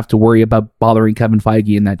wouldn't have to worry about bothering Kevin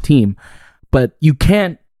Feige and that team. But you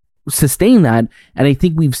can't sustain that, and I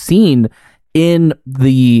think we've seen in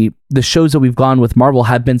the shows that we've gone with Marvel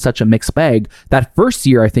have been such a mixed bag. That first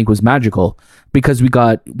year I think was magical, because we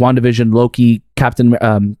got WandaVision, Loki, Falcon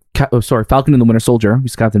and the Winter Soldier,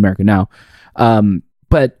 who's Captain America now.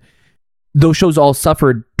 But those shows all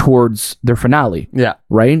suffered towards their finale.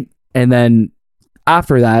 Right? And then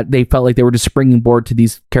after that, they felt like they were just springing board to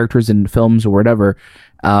these characters in films or whatever.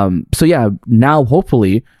 Now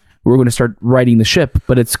hopefully we're going to start riding the ship,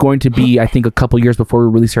 but it's going to be, I think, a couple years before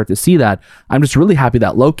we really start to see that. I'm just really happy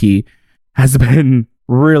that Loki has been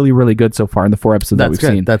really, really good so far in the 4 episodes that we've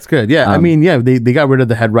seen. That's good. Yeah. They got rid of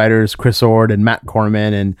the head writers, Chris Ord and Matt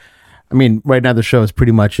Corman. And right now the show is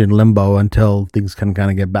pretty much in limbo until things can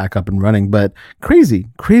kind of get back up and running. But crazy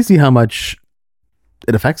how much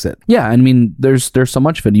it affects it. Yeah. There's so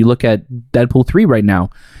much of it. You look at Deadpool 3 right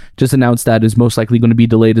now, just announced that is most likely going to be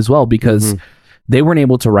delayed as well, because they weren't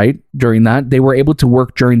able to write during that. They were able to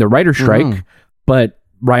work during the writer's strike, but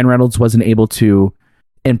Ryan Reynolds wasn't able to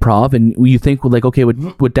improv. And you think, with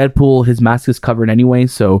Deadpool, his mask is covered anyway,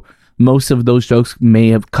 so most of those jokes may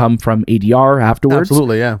have come from ADR afterwards.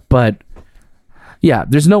 Absolutely, yeah. But yeah,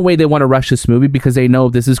 there's no way they want to rush this movie, because they know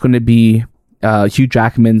this is going to be Hugh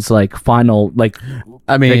Jackman's final,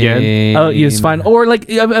 his final, or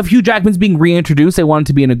of Hugh Jackman's being reintroduced. They want it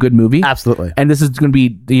to be in a good movie, absolutely. And this is going to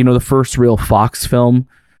be the first real Fox film,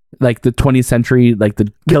 like the 20th century, like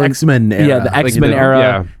the X-Men era, the X-Men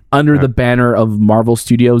era, under the banner of Marvel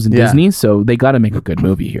Studios and Disney. So they got to make a good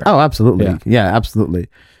movie here. Oh, absolutely, yeah, absolutely.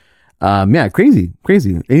 Crazy.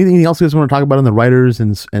 Anything else you guys want to talk about on the writers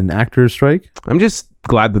and actors strike? I'm just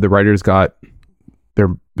glad that the writers got their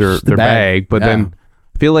bag, but then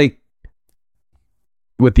I feel like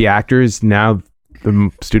with the actors now, the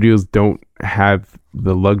studios don't have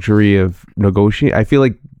the luxury of negotiating. I feel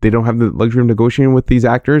like they don't have the luxury of negotiating with these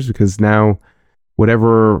actors, because now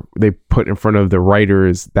whatever they put in front of the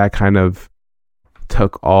writers, that kind of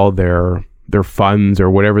took all their funds or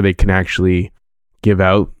whatever they can actually give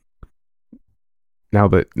out. Now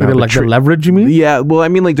the leverage, you mean? Yeah, well,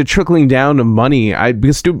 the trickling down of money.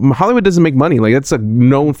 Because Hollywood doesn't make money. Like, that's a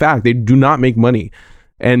known fact. They do not make money,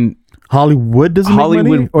 and Hollywood doesn't make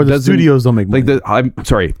money, or the studios don't make money.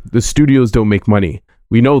 The studios don't make money.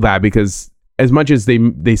 We know that, because as much as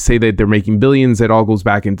they say that they're making billions, it all goes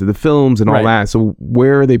back into the films and all that. So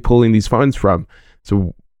where are they pulling these funds from?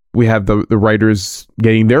 So we have the writers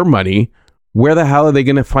getting their money. Where the hell are they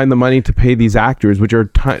going to find the money to pay these actors, which are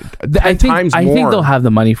 10 times more? I think they'll have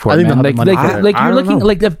the money for it, man. You're looking,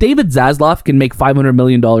 like, if David Zaslav can make $500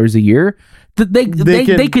 million a year, they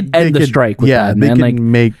could end the strike with that, man. They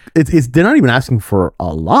can make it's. They're not even asking for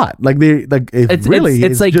a lot. Like it's like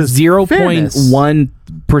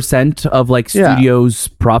 0.1% of studios'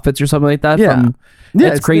 profits or something like that.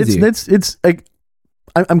 It's crazy. It's like,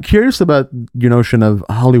 I'm curious about your notion of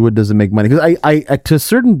Hollywood doesn't make money, because I to a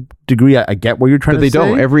certain degree I get what you're trying to say. But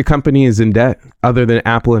they don't. Every company is in debt, other than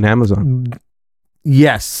Apple and Amazon.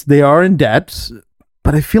 Yes, they are in debt,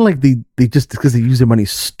 but I feel like they just, because they use their money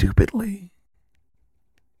stupidly.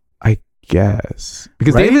 I guess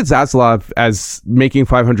because David Zaslav, as making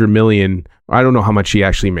 $500 million I don't know how much he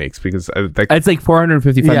actually makes because It's like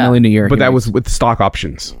 455 Yeah. million a year. but he that makes. was with stock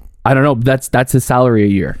options. I don't know. That's his salary a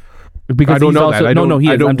year. Because I don't he's know also, that. no, he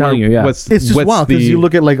I is. don't I'm telling you, yeah. It's just wild because you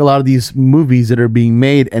look at like a lot of these movies that are being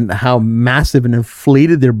made and how massive and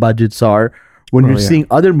inflated their budgets are when you're seeing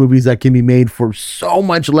other movies that can be made for so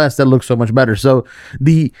much less that look so much better. So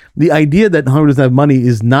the idea that Hollywood doesn't have money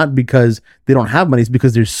is not because they don't have money, it's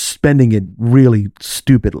because they're spending it really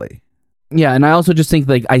stupidly. Yeah, and I also just think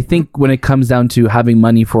I think when it comes down to having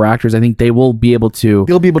money for actors, I think they will be able to.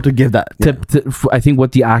 They'll be able to give that. I think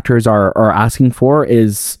what the actors are asking for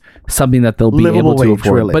is something that they'll be Livable able to wage,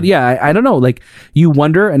 afford. really. But yeah, I don't know. Like you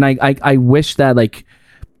wonder, and I wish that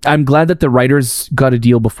I'm glad that the writers got a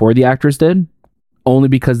deal before the actors did, only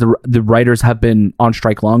because the writers have been on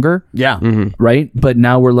strike longer. Yeah. Right. But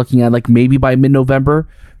now we're looking at maybe by mid-November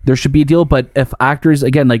there should be a deal. But if actors,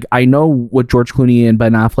 again, I know what George Clooney and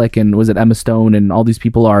Ben Affleck and was it Emma Stone and all these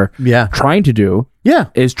people are trying to do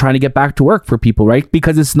is trying to get back to work for people, right?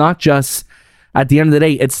 Because it's not just, at the end of the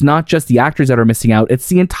day, it's not just the actors that are missing out. It's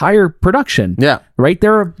the entire production. Yeah. Right?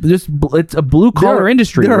 It's a blue collar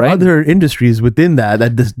industry, there right? are other industries within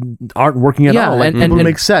that just aren't working at all. Like people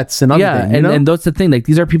make sets and other things. And that's the thing.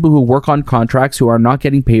 These are people who work on contracts who are not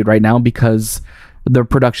getting paid right now because their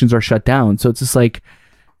productions are shut down. So it's just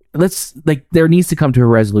there needs to come to a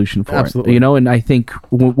resolution for it, and I think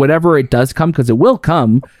whatever it does come, because it will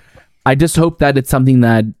come, I just hope that it's something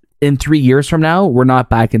that in 3 years from now, we're not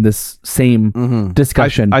back in this same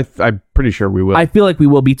discussion. I'm pretty sure we will. I feel like we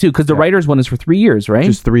will be too, because the writers' one is for 3 years, right?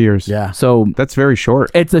 Just 3 years. Yeah. So that's very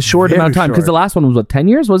short. It's a short amount of time, because the last one was 10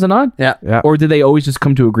 years, was it not? Yeah. Or did they always just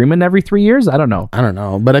come to agreement every 3 years? I don't know.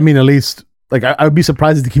 But I mean, at least I would be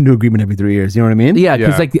surprised if they came to agreement every 3 years. You know what I mean? Yeah,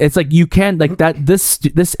 because it's you can't that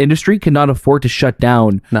this industry cannot afford to shut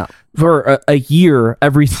down for a year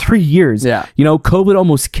every 3 years. Yeah, COVID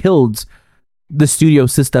almost killed the studio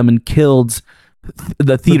system and killed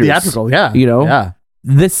the theaters. The theatrical,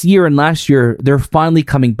 This year and last year, they're finally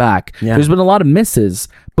coming back. Yeah. There's been a lot of misses,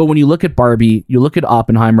 but when you look at Barbie, you look at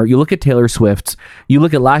Oppenheimer, you look at Taylor Swift, you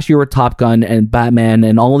look at last year with Top Gun and Batman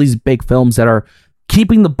and all of these big films that are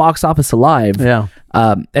keeping the box office alive. And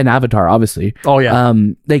Avatar, obviously.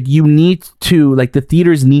 You need to the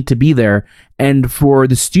theaters need to be there, and for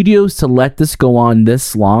the studios to let this go on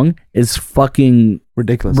this long is fucking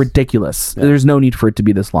ridiculous. There's no need for it to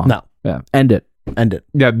be this long. End it.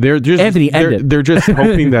 Yeah, they're just Anthony, end it. They're just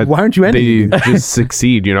hoping that why aren't you ending? They just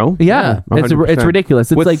succeed, it's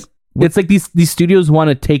ridiculous. It's like these studios want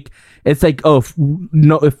to take. It's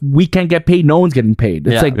if we can't get paid, no one's getting paid.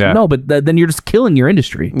 It's no, but then you're just killing your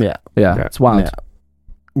industry. Yeah. It's wild. Yeah.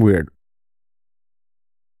 Weird.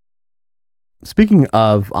 Speaking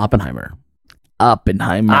of Oppenheimer.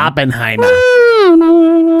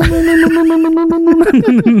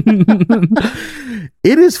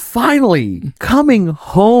 It is finally coming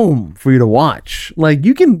home for you to watch.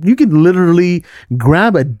 You can literally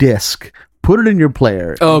grab a disc, put it in your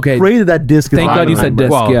player. Pray that disc is Thank God you said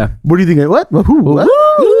disc. What do you think? What? What?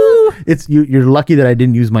 It's you're lucky that I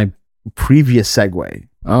didn't use my previous segue.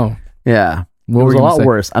 Oh. Yeah. It was a lot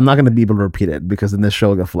worse. I'm not going to be able to repeat it because then this show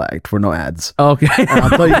will get flagged for no ads. Okay. I'll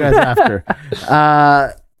tell you guys after.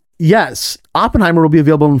 Yes, Oppenheimer will be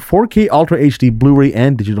available in 4K Ultra HD Blu-ray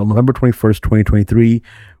and digital November 21st, 2023.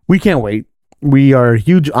 We can't wait. We are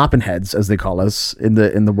huge Oppenheads, as they call us in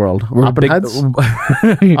the world. Oppenheads?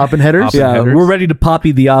 Oppenheaders? Yeah, we're ready to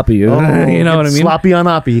poppy the oppie. You know what I mean? Sloppy on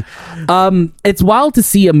oppie. It's wild to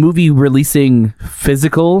see a movie releasing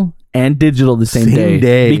physical and digital the same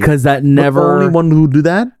day. Because that never... The only one who do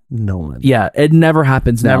that? No one. Yeah, it never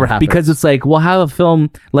happens now. Never happens. Because it's we'll have a film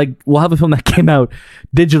that came out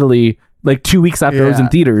digitally 2 weeks after it was in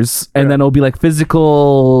theaters, and then it'll be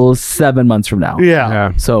physical 7 months from now.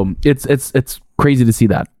 Yeah. So it's crazy to see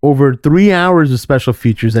that. Over 3 hours of special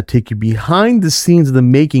features that take you behind the scenes of the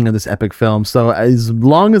making of this epic film. So as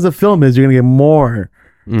long as the film is, you're gonna get more.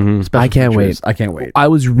 I can't wait. I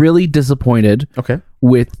was really disappointed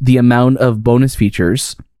with the amount of bonus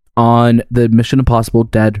features on the Mission Impossible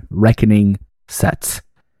Dead Reckoning sets.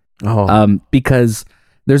 Because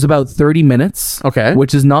there's about 30 minutes,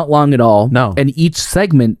 which is not long at all. No. And each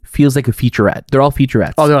segment feels like a featurette. They're all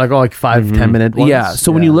featurettes. Oh, they're all 5-10 minute ones? Yeah.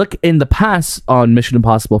 So when you look in the past on Mission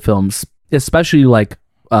Impossible films, especially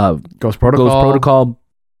Ghost Protocol,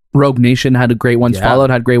 Rogue Nation had great ones,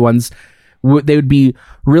 Fallout had great ones. they would be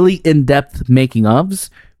really in-depth making ofs,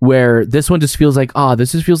 where this one just feels like,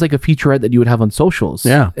 this just feels like a featurette that you would have on socials.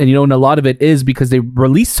 Yeah. And and a lot of it is because they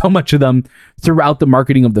release so much of them throughout the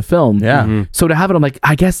marketing of the film. Yeah. Mm-hmm. So to have it, I'm like,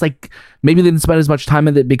 I guess like maybe they didn't spend as much time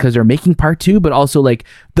with it because they're making part 2, but also like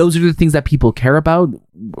those are the things that people care about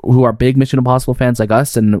who are big Mission Impossible fans like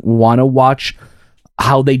us and want to watch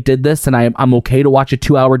how they did this. And I'm okay to watch a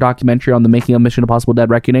 2-hour documentary on the making of Mission Impossible Dead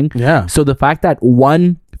Reckoning. Yeah. So the fact that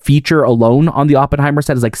one feature alone on the Oppenheimer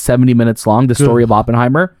set is like 70 minutes long, the story of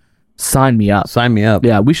Oppenheimer, sign me up. Sign me up.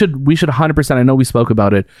 Yeah, we should 100%. I know we spoke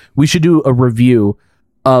about it. We should do a review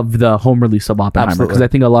of the home release of Oppenheimer because I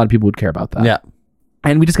think a lot of people would care about that. Yeah.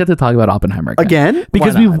 And we just get to talk about Oppenheimer again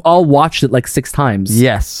because Why not? we've all watched it like 6 times.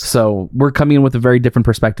 Yes. So we're coming in with a very different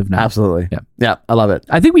perspective now. Absolutely. Yeah. Yeah. I love it.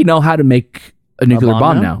 I think we know how to make a nuclear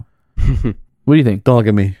bomb now. What do you think? Don't look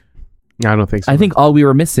at me. I don't think so. I think all we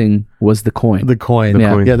were missing was the coin. The coin.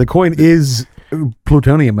 Yeah. Yeah. The coin is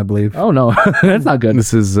plutonium, I believe. Oh no, that's not good.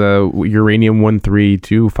 this is uranium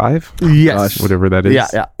 1325, Yes. whatever that is.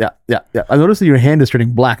 Yeah. I noticed that your hand is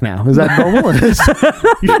turning black now. Is that normal? You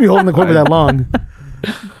shouldn't be holding the coin for that long.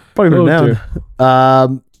 Probably put it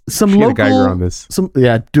down. Some Should get a local Geiger on this. Do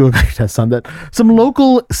a Geiger test on that. Some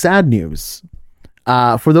local sad news.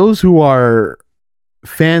 For those who are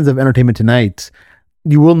fans of Entertainment Tonight,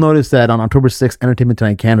 you will notice that on October 6th, Entertainment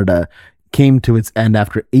Tonight Canada came to its end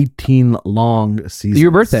after 18 long seasons. Your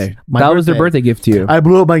birthday. That was their birthday gift to you. I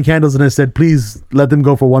blew up my candles and I said, please let them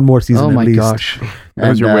go for one more season Oh at my least. gosh. That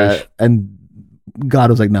was your wish. And God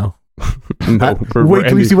was like, no. No, Wait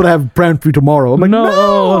till you see what I have planned for you tomorrow. I'm like,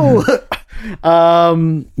 no.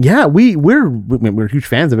 Yeah, we're huge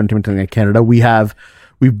fans of Entertainment Tonight Canada.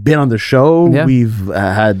 We've been on the show. Yeah. We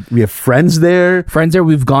have friends there.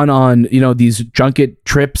 We've gone on, these junket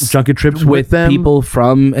trips with them. people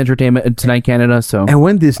from Entertainment Tonight Canada. So And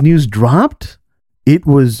when this news dropped, it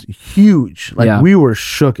was huge. Like Yeah. we were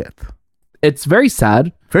shooketh. it's very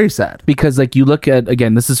sad Very sad. because like you look at,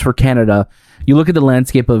 again, this is for Canada. You look at the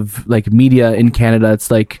landscape of like media in Canada.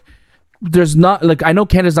 It's like, there's not like, I know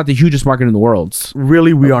Canada's not the hugest market in the world,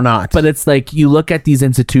 Really, we are not. but it's like you look at these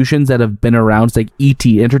institutions that have been around. It's like ET,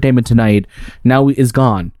 Entertainment Tonight, now is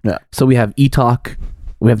gone. Yeah. So we have E-Talk,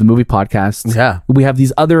 we have the movie podcasts. Yeah. We have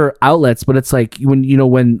these other outlets, but it's like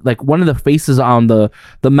when like one of the faces on the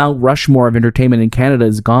Mount Rushmore of entertainment in Canada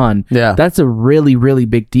is gone. Yeah. That's a really, really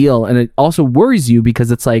big deal. And it also worries you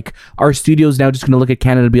because it's like our studio's now just going to look at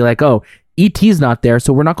Canada and be like, oh, ET's not there,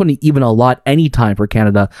 so we're not going to even allot any time for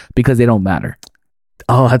Canada because they don't matter.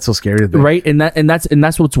 Oh, that's so scary to think. Right? And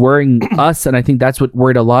that's what's worrying us, and I think that's what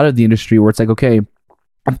worried a lot of the industry, where it's like, okay,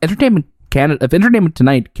 if Entertainment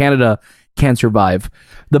Tonight Canada can survive,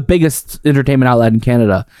 the biggest entertainment outlet in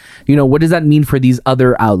Canada, what does that mean for these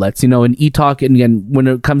other outlets? In E-Talk, and again, when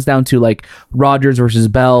it comes down to like Rogers versus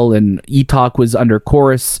Bell, and E-Talk was under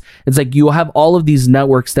Chorus, it's like you have all of these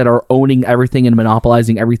networks that are owning everything and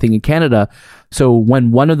monopolizing everything in Canada. So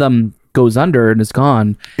when one of them goes under and is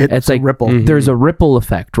gone, it's like a ripple. There's a ripple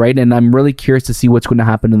effect, right? And I'm really curious to see what's going to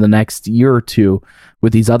happen in the next year or two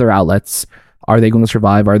with these other outlets. Are they going to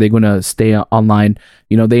survive? Are they going to stay online?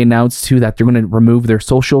 They announced too that they're going to remove their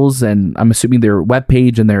socials, and I'm assuming their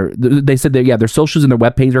webpage and they said that, their socials and their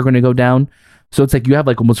webpage are going to go down. So it's like you have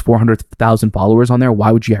like almost 400,000 followers on there.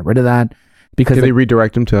 Why would you get rid of that? Because Can they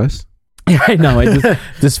redirect them to us? Yeah, I know.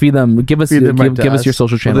 Just feed them. Give us Feed them right to give us us. your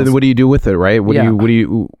social Well, channels. then what do you do with it, right?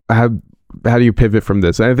 How do you pivot from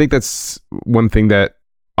this? And I think that's one thing that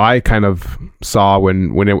I kind of saw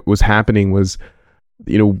when it was happening was,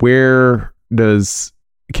 where does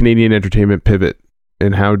Canadian entertainment pivot,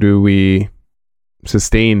 and how do we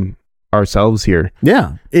sustain ourselves here?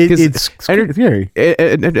 Yeah. It's scary.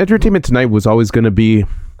 Entertainment Tonight was always going to be,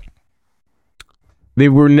 they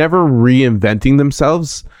were never reinventing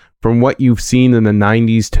themselves. From what you've seen in the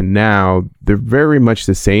 90s to now, they're very much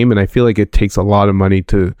the same, and I feel like it takes a lot of money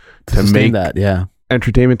to Sustain make that. Yeah.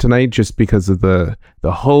 Entertainment Tonight, just because of the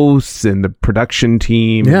hosts and the production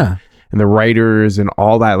team, Yeah. and the writers and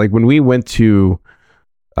all that. Like when we went to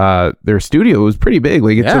their studio, it was pretty big.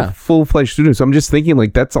 Like it's a full-fledged studio. So I'm just thinking,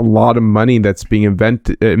 like, that's a lot of money that's being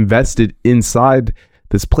invested inside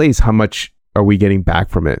this place. How much are we getting back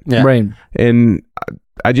from it? Yeah. Right. And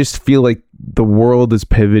I just feel like the world is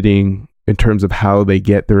pivoting in terms of how they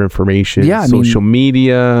get their information. Yeah, Social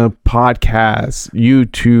media, podcasts,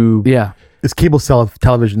 YouTube. Yeah. Is cable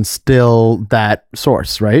television still that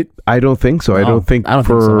source, right? I don't think so. I No, don't think I don't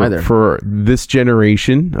think so either. for this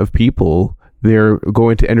generation of people, they're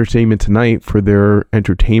going to Entertainment Tonight for their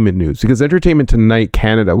entertainment news, because Entertainment Tonight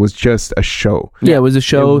Canada was just a show. Yeah, it was a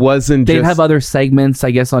show. It wasn't They'd just, have other segments,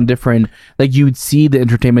 I guess, on different, like you would see the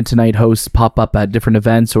Entertainment Tonight hosts pop up at different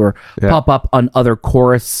events or pop up on other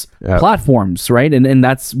chorus platforms, right? And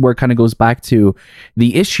that's where it kind of goes back to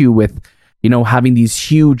the issue with, having these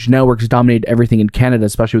huge networks dominate everything in Canada,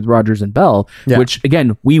 especially with Rogers and Bell, which,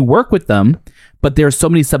 again, we work with them, but there's so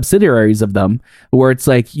many subsidiaries of them where it's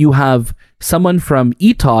like you have someone from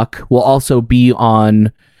eTalk will also be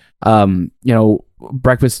on,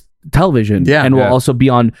 breakfast television and will also be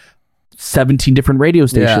on 17 different radio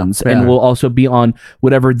stations and will also be on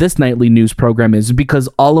whatever this nightly news program is, because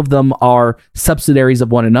all of them are subsidiaries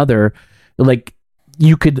of one another. Like,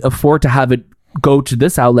 you could afford to have it go to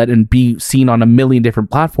this outlet and be seen on a million different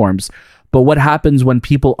platforms. But what happens when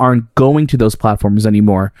people aren't going to those platforms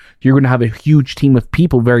anymore? You're going to have a huge team of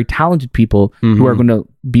people, very talented people, who are going to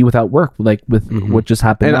be without work, like with what just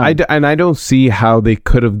happened. And I don't see how they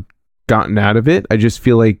could have gotten out of it. I just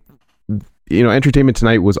feel like, Entertainment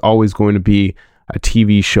Tonight was always going to be a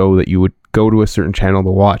TV show that you would go to a certain channel to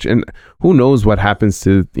watch. And who knows what happens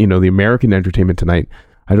to, the American Entertainment Tonight.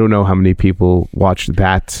 I don't know how many people watch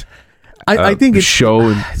that. I think it's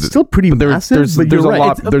still pretty massive.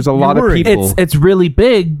 There's a lot of people. It's really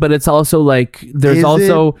big, but it's also like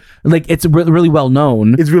it's really well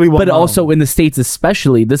known. It's really well known. But also in the States,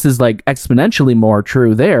 especially, this is like exponentially more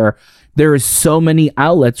true there. There is so many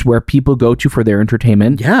outlets where people go to for their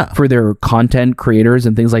entertainment, for their content creators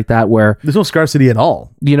and things like that, where there's no scarcity at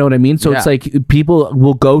all. You know what I mean? So it's like people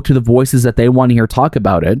will go to the voices that they want to hear talk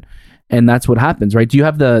about it. And that's what happens, right? Do you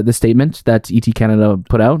have the statement that ET Canada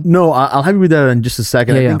put out? No, I'll have you read that in just a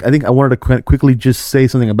second. I think I wanted to quickly just say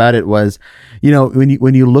something about it. Was, when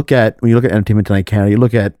you look at Entertainment Tonight Canada, you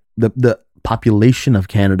look at the population of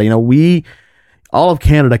Canada. All of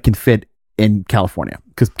Canada can fit in California,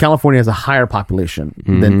 because California has a higher population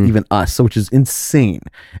than even us, so which is insane.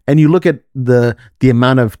 And you look at the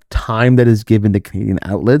amount of time that is given to Canadian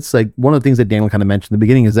outlets. Like, one of the things that Daniel kind of mentioned in the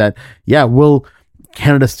beginning is that will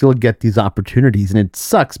Canada still get these opportunities? And it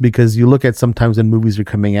sucks, because you look at sometimes when movies are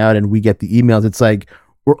coming out and we get the emails, it's like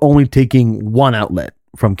we're only taking one outlet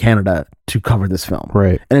from Canada to cover this film,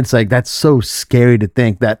 right? And it's like, that's so scary to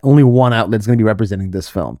think that only one outlet is going to be representing this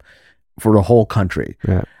film for the whole country.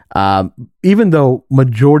 Even though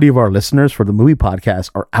majority of our listeners for the movie podcast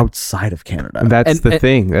are outside of Canada. That's the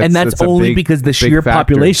thing. That's only because the sheer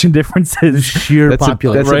population differences.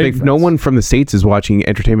 No one from the States is watching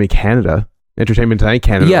Entertainment Tonight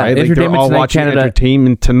Canada, right? Like, they're all watching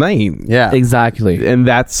Entertainment Tonight. Yeah, exactly. And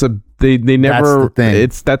that's they never. That's the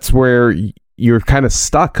thing. That's where you're kind of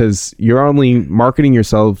stuck, because you're only marketing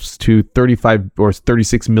yourselves to 35 or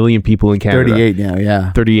 36 million people in Canada. 38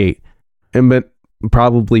 now, 38, but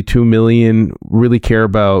probably 2 million really care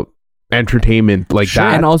about entertainment like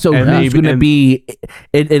that. And also, who's going to be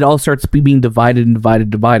it all starts being divided,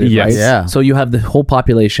 right? Yeah. So you have the whole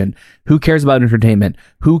population who cares about entertainment,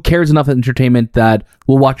 who cares enough of entertainment that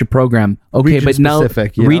will watch a program. Okay, region but now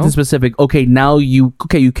region specific. Okay, now you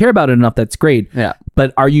care about it enough, that's great. Yeah.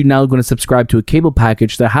 But are you now going to subscribe to a cable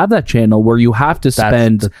package to have that channel where you have to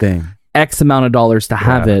spend X amount of dollars to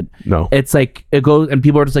have it? No. It's like it goes, and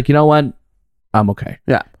people are just like, you know what? I'm okay.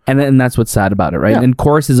 Yeah. And that's what's sad about it, right? Yeah. And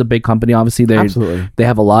Chorus is a big company, obviously. They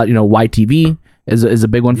have a lot, YTV is a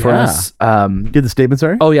big one for us. Did the statement,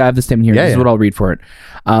 sorry? Oh, yeah, I have the statement here. This is what I'll read for it.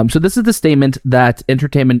 So this is the statement that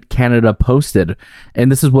Entertainment Canada posted. And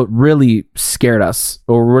this is what really scared us,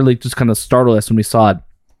 or really just kind of startled us when we saw it.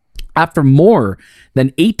 After more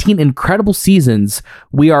than 18 incredible seasons,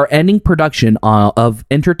 we are ending production of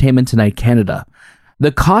Entertainment Tonight Canada.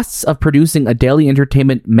 The costs of producing a daily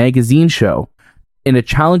entertainment magazine show in a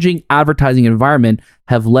challenging advertising environment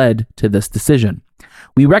have led to this decision.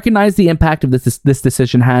 We recognize the impact of this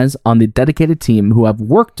decision has on the dedicated team who have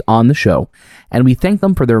worked on the show, and we thank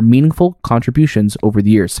them for their meaningful contributions over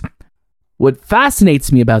the years. What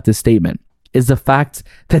fascinates me about this statement is the fact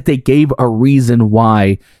that they gave a reason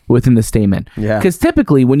why within the statement. Yeah. Because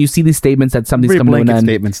typically when you see these statements that something's coming to an end,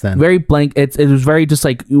 statements then. Very blank. It was very just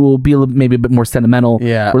like, it will be maybe a bit more sentimental.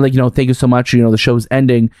 Yeah. We're like, thank you so much. The show's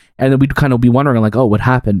ending. And then we'd kind of be wondering like, oh, what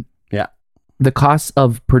happened? Yeah. The cost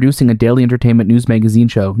of producing a daily entertainment news magazine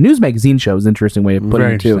show is an interesting way of putting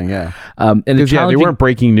it too. Yeah. And they weren't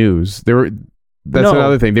breaking news. That's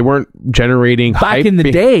another thing. They weren't generating back hype in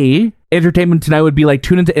the day. Entertainment Tonight would be like,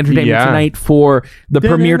 tune into Entertainment Tonight for the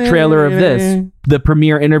premiere trailer of this, the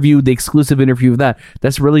premiere interview, the exclusive interview of that.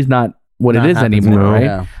 That's really not what it is anymore, no. right?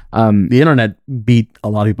 Yeah. The internet beat a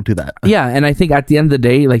lot of people to that. Yeah, and I think at the end of the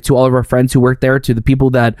day, like to all of our friends who work there, to the people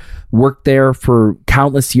that worked there for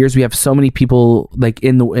countless years, we have so many people like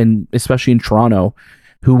in especially in Toronto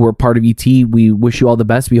who were part of ET. We wish you all the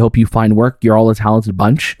best. We hope you find work. You're all a talented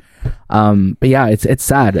bunch. But yeah, it's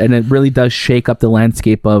sad, and it really does shake up the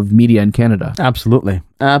landscape of media in Canada.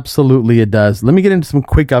 Absolutely it does. Let me get into some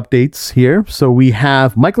quick updates here. So we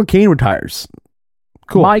have Michael Caine retires.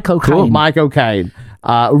 Cool. Michael Caine.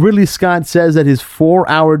 Ridley Scott says that his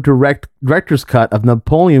 4-hour director's cut of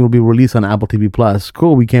Napoleon will be released on Apple TV Plus.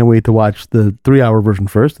 Cool. We can't wait to watch the 3-hour version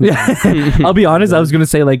first. Yeah, I'll be honest. I was gonna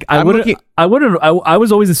say like I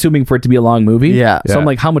was always assuming for it to be a long movie. Yeah. So I'm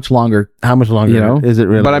like, how much longer? How much longer? You know? Is it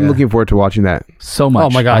really? But I'm looking forward to watching that. So much. Oh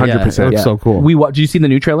my god! 100%. Yeah, it looks so cool. Did you see the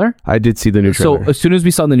new trailer? I did see the new trailer. So as soon as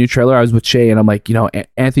we saw the new trailer, I was with Shay, and I'm like,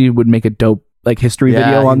 Anthony would make a dope like history Yeah,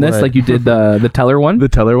 video on he this, would. like you did the Teller one. The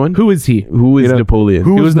Teller one? Who is he? Who is Napoleon?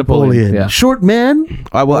 Who He was was Napoleon? Yeah. Short man.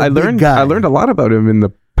 Well, I big learned guy. I learned a lot about him in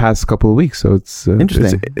the past couple of weeks, so it's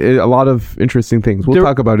Interesting. it's a lot of interesting things. We'll There-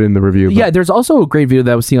 talk about it in the review. but- Yeah, there's also a great video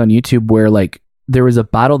that I was seeing on YouTube where like there was a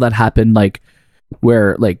battle that happened like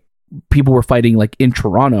where like people were fighting like in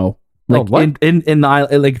Toronto. Like what? in the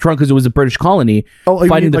island, like Toronto, because it was a British colony Oh, you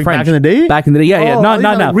fighting mean, the like, French back in the day? Back in the day, yeah. Oh, I Not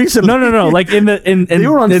think now. recently. No. Like in the They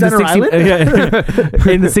were on in Center the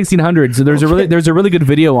 16, in the 1600s. So there's a really good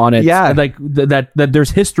video on it. Yeah. like that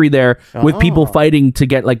there's history there with people fighting to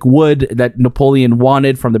get like wood that Napoleon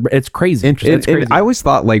wanted from the. It's crazy. Interesting. It's crazy. And I always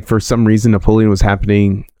thought like for some reason Napoleon was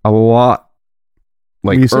happening a lot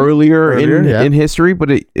like Recent? Earlier Yeah. in history,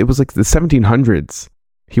 but it was like the 1700s.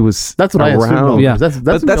 He was That's what I assumed. around. though, Yeah. because But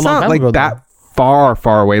that's that's a long not time like ago, that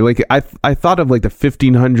far away. Like I thought of like the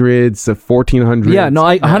 1500s, the 1400s. yeah, no,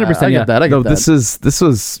 I 100%. I Yeah, get that. I get No, that. this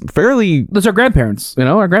was fairly those are grandparents.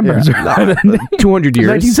 Our grandparents. are 200 years.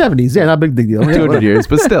 1970s. Yeah, not a big deal. Yeah, 200 years,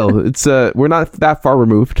 but still, it's we're not that far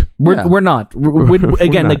removed. We're not.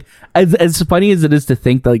 Again, not. like as funny as it is to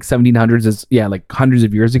think that like 1700s is like hundreds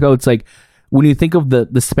of years ago. It's like when you think of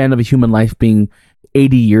the span of a human life being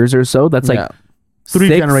 80 years or so. That's like Yeah. 3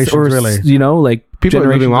 6 generations, or, really. Like People are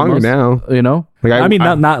living generations longer almost, now. Like I- I mean,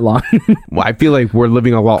 I- not long. Well, I feel like we're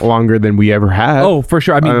living a lot longer than we ever have. Oh, for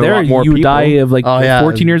sure. I mean, A there lot more you people. die of like Oh, yeah.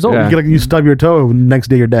 14 years old. Yeah. You stub your toe, next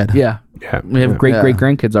day you're dead. Yeah. yeah. We have great Yeah. great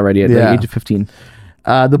grandkids already at Yeah. the age of 15.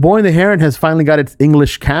 The Boy and the Heron has finally got its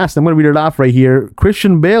English cast. I'm going to read it off right here.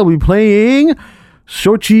 Christian Bale will be playing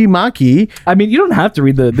Shochi Maki. I mean, you don't have to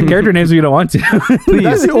read the character names if you don't want to.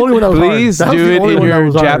 That's the only one that was hard. Please That was do the it only in one that your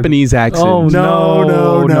was hard. Japanese accent. Oh,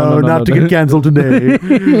 No, not to get canceled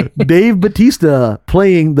today. Dave Bautista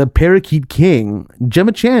playing the Parakeet King.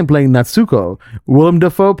 Gemma Chan playing Natsuko. Willem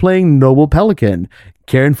Dafoe playing Noble Pelican.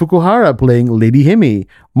 Karen Fukuhara playing Lady Himi.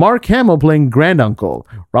 Mark Hamill playing Grand Uncle.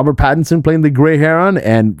 Robert Pattinson playing the Grey Heron.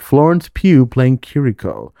 And Florence Pugh playing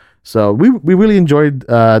Kiriko. So we really enjoyed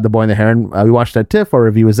The Boy and the Heron. We watched that TIFF. Our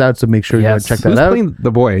review is out, so make sure you Yes. check that Who's out. playing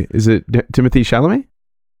the boy? Is it Timothy Chalamet?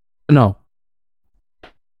 No,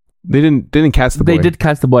 They didn't cast the boy. they did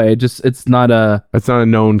cast the boy. It's not a. That's not a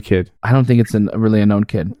known kid. I don't think it's really a known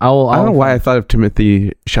kid. I don't know why I thought of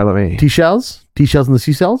Timothy Chalamet. T-shells? T-shells and the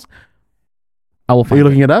seashells? I will Are find you it.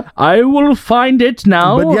 looking it up? I will find it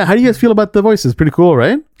now. But yeah, how do you guys feel about the voices? Pretty cool,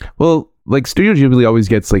 right? Well, like Studio Ghibli always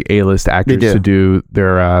gets like A-list actors do. to do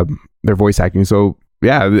their voice acting. So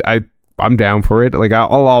yeah, I'm down for it. Like I'll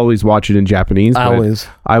always watch it in Japanese. but Always.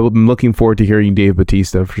 I'm looking forward to hearing Dave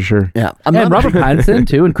Bautista for sure. Yeah. and Robert Pattinson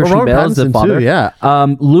too, and Christian Robert Bale as the Pattinson, father. too,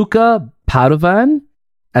 yeah. Luca Padovan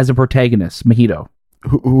as a protagonist, Mojito.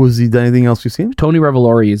 Who has he done anything else you've seen? Tony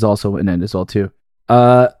Revolori is also in it as well too.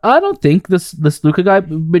 I don't think this Luca guy,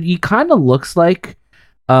 but he kind of looks like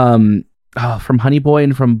from Honey Boy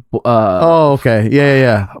and from Oh, okay.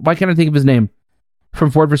 Yeah. why can't I think of his name? From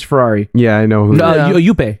Ford vs Ferrari. Yeah, I know. Who Yeah.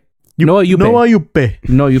 Yupe. Noah Yupe. Noah Yupe.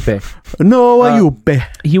 Noah Yupe. Noah Yupe.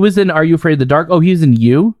 He was in Are You Afraid of the Dark? Oh, he was in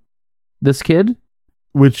You. This kid.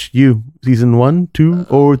 Which you? Season 1, 2,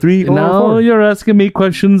 or 3, or Now 4? you're asking me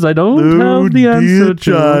questions I don't Oh, have the answer dear to.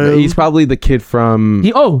 child. He's probably the kid from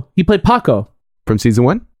He played Paco. season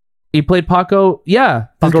 1. He played Paco. Yeah,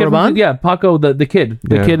 Paco This kid Rabanne? Yeah, Paco, the kid,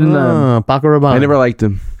 Yeah. kid in the Paco Rabanne. I never liked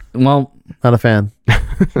him. well, Not a fan.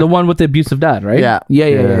 the one with the abusive dad, right? Yeah.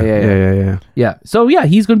 Yeah. So yeah,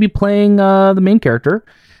 he's going to be playing the main character.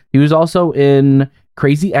 He was also in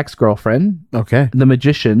Crazy Ex-Girlfriend, Okay. The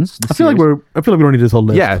Magicians. I feel like we don't need this whole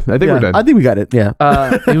list. Yeah, I think we're done. I think we got it. Yeah.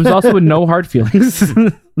 He was also in No Hard Feelings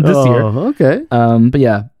this year. Okay. But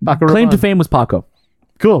yeah, Paco claim to Rabanne. fame was Paco.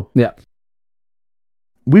 Cool. Yeah.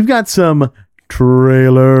 We've got some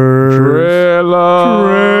Trailers.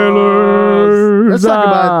 Let's talk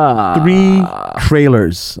about 3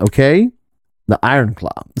 trailers, okay? The Iron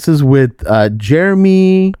Claw. This is with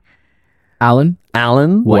Jeremy Allen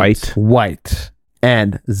White.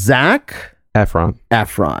 and Zach Efron.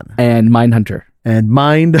 and Mindhunter. And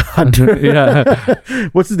Mindhunter. Yeah.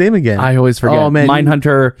 What's his name again? I always forget. Oh, man.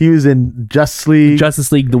 Mindhunter, He was in Justice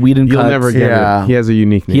League. the Whedon You'll cut. never get Yeah. it. He has a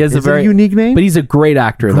unique name. He has Is a it very unique name? but he's a great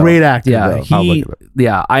actor. Though. Great actor, Yeah, though. I'll look it up.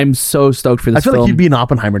 yeah. I'm so stoked for this I feel film. like he'd be an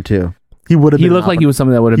Oppenheimer too. He would have. He looked like he was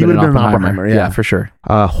something that would have He been an would've been an Oppenheimer. Oppenheimer, yeah. For sure.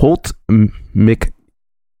 Holt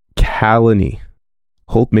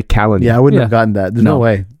McCallany. Yeah, I wouldn't Yeah. have gotten that. There's no No.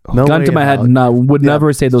 way. No Gun way to my in head. hell. No, would Yeah.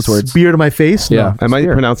 never say those words. Spear to my face. Yeah. Am I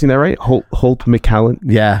Spear. pronouncing that right? Holt McCallan.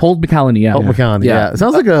 Yeah. Holt McCallany. Yeah. Holt McCallany. Yeah. Yeah. It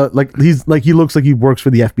sounds like he looks like he works for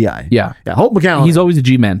the FBI. Yeah. Yeah. Holt McCallany. He's always a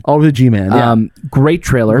G-man. always a G-man. Yeah. Great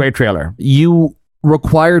trailer. Great trailer. You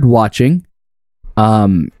required watching.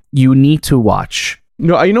 You need to watch.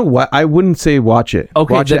 No, you know what? I wouldn't say watch it.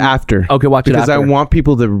 Okay, watch it then- after. Okay, watch it because I after. want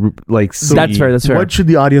people to like see. That's fair. That's fair. What should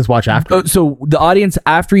the audience watch after? So the audience,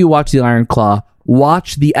 after you watch the Iron Claw,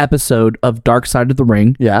 watch the episode of Dark Side of the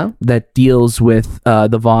Ring Yeah. that deals with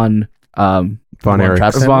the Von Von Erich.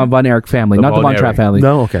 Trapp family? Von Erich family, The not the Von Von Trapp Erich. family.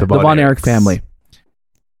 No. Okay. The Von Erich family.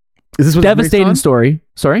 Is this what Devastating story.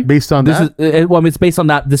 Sorry. Based on This that? is well, it's based on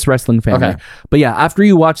this wrestling family. Okay. But yeah, after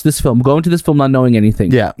you watch this film, go into this film not knowing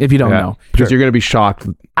anything. Yeah. If you don't know. Because you're gonna be shocked.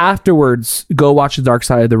 Afterwards, go watch the Dark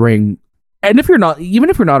Side of the Ring. And even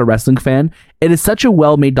if you're not a wrestling fan, it is such a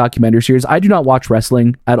well-made documentary series. I do not watch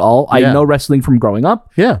wrestling at all. I Yeah. know wrestling from growing up.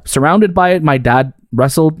 Yeah. Surrounded by it. My dad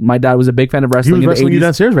wrestled. My dad was a big fan of He wrestling was in the wrestling you 80s.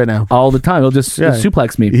 downstairs right now. All the time. He'll just Yeah.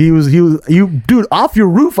 suplex me. Dude, off your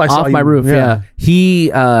roof. I saw Off my you. roof, yeah. He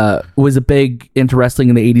was a big into wrestling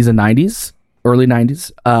in the 80s and 90s, early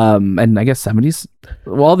 90s, and I guess 70s.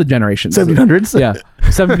 Well, all the generations. 700s. Yeah.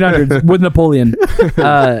 1700s with Napoleon.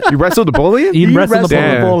 You wrestled Napoleon? He He wrestled wrestled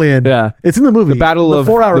Napoleon. Napoleon. Yeah. It's in the movie. The battle of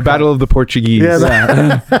 4 hour the battle of the Portuguese.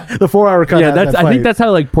 Yeah. The 4 hour cut. Yeah, had that I think fight. that's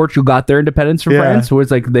how like Portugal got their independence from Yeah. France. Where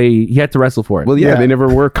it's like he had to wrestle for it. Well, yeah, Yeah. they never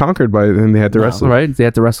were conquered by it, and they had to wrestle. right? They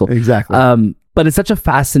had to wrestle. exactly. But it's such a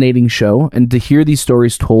fascinating show, and to hear these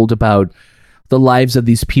stories told about the lives of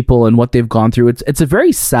these people and what they've gone through, it's a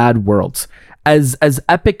very sad world. As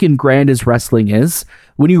epic and grand as wrestling is,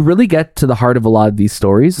 when you really get to the heart of a lot of these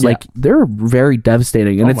stories, like they're very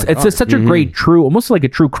devastating, and it's just such a great true, almost like a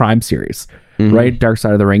true crime series, right? Dark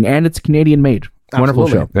Side of the Ring, and it's Canadian made, wonderful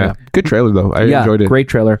show. Absolutely. Yeah. Good trailer though. I enjoyed it. Great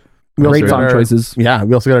trailer, We also great got song our- choices. Yeah,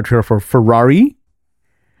 we also got a trailer for Ferrari.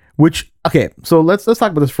 Which so let's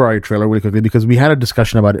talk about this Ferrari trailer really quickly because we had a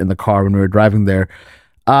discussion about it in the car when we were driving there.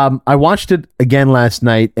 I watched it again last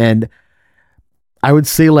night, and I would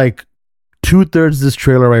say like 2/3 of this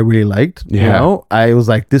trailer I really liked. You Yeah. know, I was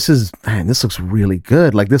like, this looks really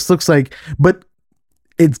good. Like this looks like, but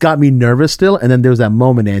it's got me nervous still. And then there was that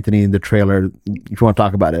moment, Anthony, in the trailer. If you want to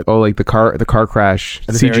talk about it, Oh, like the car crash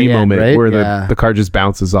At the CG very end, moment right? where Yeah. the car just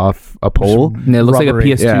bounces off a pole. And it looks like a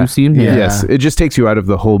Rubbery. PS2 Yeah. scene. Yeah. Yes, it just takes you out of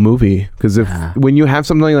the whole movie because when you have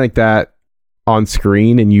something like that on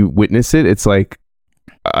screen and you witness it, it's like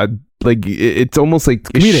it's almost like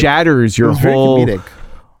it Comedic. shatters it your was very comedic.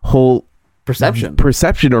 whole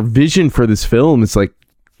Perception. or vision for this film. It's like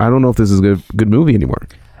I don't know if this is a good movie anymore.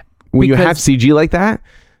 When you have Because- CG like that,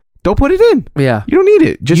 don't put it in. Yeah. You don't need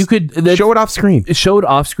it. Just You could show it off screen. show it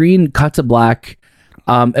off screen, cut to black.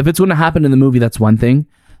 If it's going to happen in the movie, that's one thing.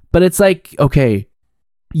 But it's like, okay,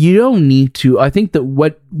 you don't need to. I think that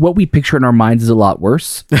what we picture in our minds is a lot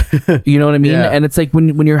worse. You know what I mean? Yeah. And it's like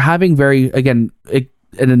when you're having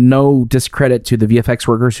and no discredit to the VFX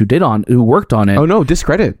workers who worked on it. Oh no,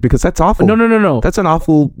 discredit because that's awful. No. That's an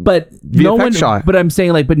awful. But VFX shot. But I'm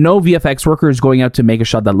saying but no VFX worker is going out to make a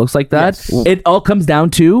shot that looks like that. Yes. It all comes down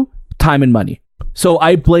to time and money. So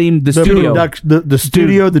I blame the studio. The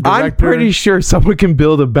studio, the director. I'm pretty sure someone can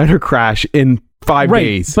build a better crash in 5 Right,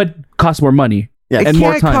 days. but costs more money. Yeah. it and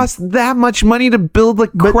more can't time. cost that much money to build a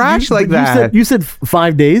crash like that. You said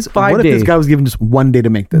 5 days. 5 What if days. this guy was given just 1 day to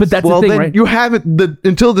make this? But that's well, the thing, then right? you have it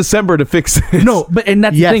until December to fix it. No, but and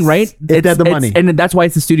that's Yes, the thing, right? it had the money. and that's why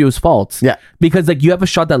it's the studio's fault. Yeah. because like you have a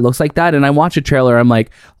shot that looks like that, and I watch a trailer, I'm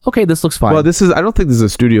like, okay, this looks fine. Well, I don't think this is a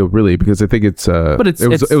studio really because I think it's. But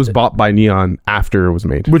it was bought by Neon after it was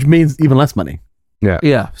made. which means even less money. Yeah.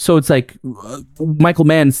 yeah, so it's like Michael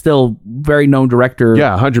Mann, still very known director.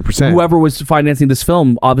 Yeah, 100%. Whoever was financing this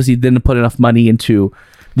film obviously didn't put enough money into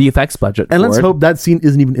the effects budget. And for let's it. hope that scene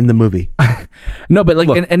isn't even in the movie. No, but like,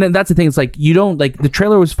 and then that's the thing. It's like you don't like the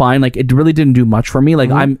trailer was fine. Like it really didn't do much for me.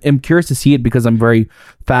 Like I'm curious to see it because I'm very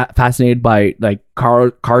fascinated by like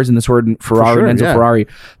cars in this word and Ferrari and Enzo Ferrari.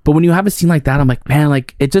 But when you have a scene like that, I'm like, man,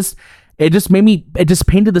 like it just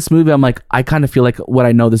painted this movie. I'm like, I kind of feel like what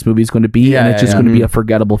I know this movie is going to be, and it's just going to be a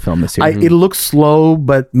forgettable film this year. It looks slow,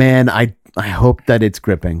 but man, I hope that it's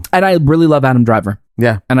gripping. And I really love Adam Driver.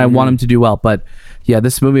 Yeah, and I want him to do well. But yeah,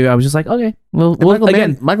 this movie, I was just like, okay, well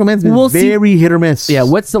Michael Mann's been very hit or miss. Yeah,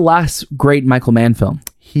 what's the last great Michael Mann film?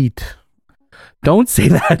 Heat. Don't say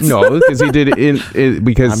that. No, because he did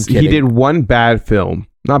he did one bad film.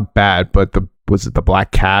 Not bad, but was it the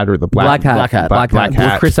Black Cat or the Black Hat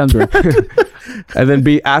with Chris Hemsworth. And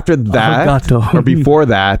then after that or before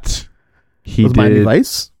that, he did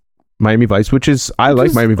Miami Vice, which is I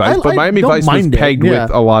like Miami Vice, but Miami Vice was pegged with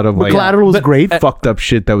a lot of like Collateral was great, fucked up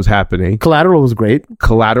shit that was happening. Collateral was great.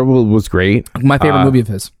 My favorite movie of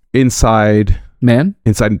his. Inside Man.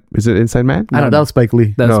 Is it Inside Man? I don't know. That was Spike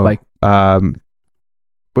Lee. That's Spike.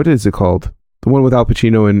 What is it called? The one with Al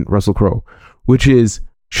Pacino and Russell Crowe, which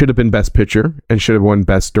should have been Best Picture and should have won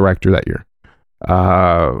Best Director that year.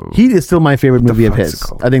 Heat is still my favorite movie of his.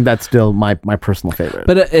 I think that's still my personal favorite.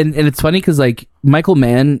 But and it's funny because like Michael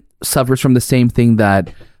Mann suffers from the same thing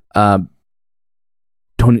that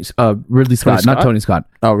Ridley Scott, not Tony Scott.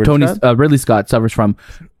 Oh, Ridley Scott suffers from.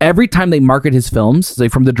 Every time they market his films,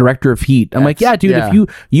 like from the director of Heat, I'm like, yeah, dude, if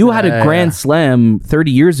you had a grand slam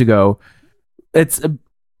 30 years ago, it's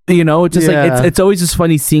it's just like it's always just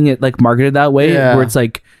funny seeing it like marketed that way, where it's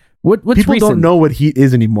like. What's people recent? don't know what Heat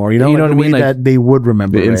is anymore. You know what I mean? Like, that they would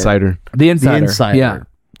remember The Insider. The Insider. Yeah,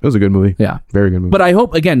 it was a good movie. Yeah, very good movie. But I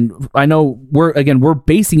hope I know we're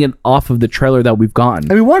basing it off of the trailer that we've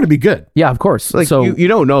gotten. And we want it to be good. Yeah, of course. Like so, you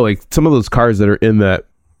don't know like some of those cars that are in that.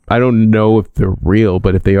 I don't know if they're real,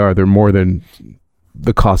 but if they are, they're more than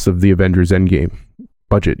the cost of the Avengers Endgame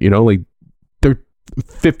budget. You know, like they're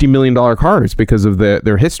 $50 million cars because of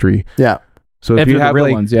their history. Yeah. So if you have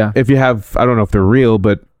real ones, if you have, I don't know if they're real,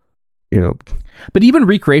 but but even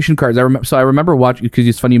recreation cars, I remember watching, because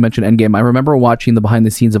it's funny you mentioned Endgame. I remember watching the behind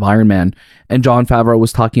the scenes of Iron Man, and Jon Favreau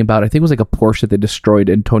was talking about, I think it was like a Porsche that they destroyed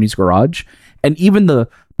in Tony's garage, and even the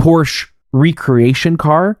Porsche recreation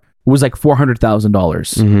car was like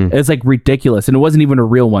 $400,000. It's like ridiculous, and it wasn't even a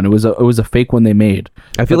real one. It was a fake one they made.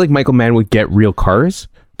 I feel like Michael Mann would get real cars.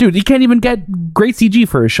 Dude, he can't even get great CG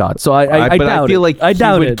for his shot. So I doubt I feel like he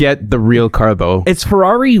would get the real car though. Is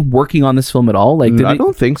Ferrari working on this film at all? Like, I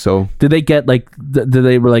don't think so. Did they get like? Did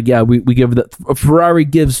they were like, yeah, we give Ferrari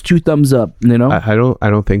gives 2 thumbs up. You know, I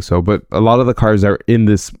don't think so. But a lot of the cars that are in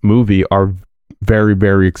this movie are very,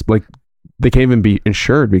 very like they can't even be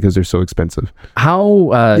insured because they're so expensive.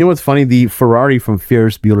 How you know what's funny? The Ferrari from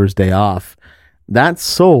Ferris Bueller's Day Off that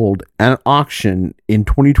sold at an auction in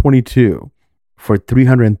 2022. For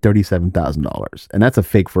 $337,000, and that's a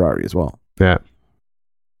fake Ferrari as well. Yeah,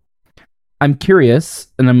 I'm curious,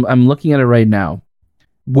 and I'm looking at it right now.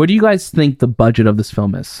 What do you guys think the budget of this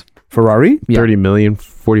film is? Ferrari, 30 million,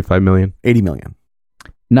 45 million, 80 million,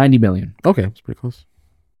 90 million. Okay, it's pretty close.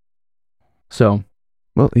 So,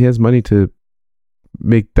 well, he has money to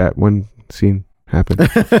make that one scene happen.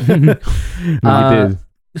 He did.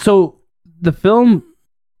 So the film.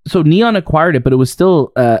 So Neon acquired it, but it was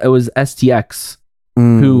still it was STX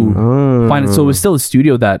who financed. So it was still a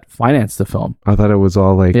studio that financed the film. I thought it was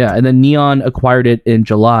all like and then Neon acquired it in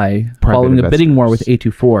July, following a bidding war with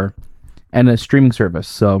A24 and a streaming service.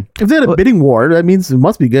 So if they had a bidding war, that means it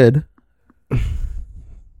must be good.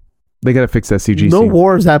 They gotta fix that CG. No scene.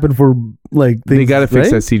 wars happen for like things, they gotta fix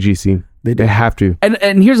that CG scene. They have to.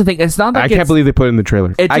 And here's the thing: it's not that I can't believe they put it in the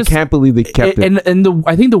trailer. I can't believe they kept it. And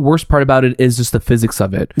I think the worst part about it is just the physics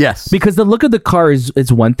of it. Yes, because the look of the car is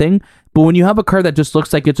one thing, but when you have a car that just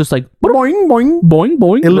looks like it's just like boing boing boing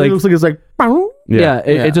boing, it looks like it's like.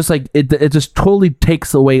 It just like it just totally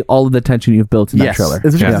takes away all of the tension you've built in that trailer.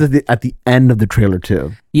 Especially at the end of the trailer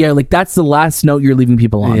too. Yeah, like that's the last note you're leaving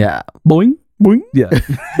people on. Yeah, boing boing. Yeah.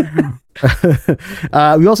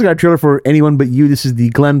 We also got a trailer for Anyone But You. This is the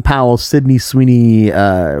Glenn Powell, Sydney Sweeney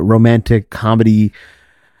romantic comedy.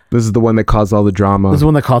 This is the one that caused all the drama. This is the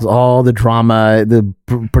one that caused all the drama. The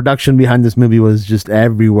production behind this movie was just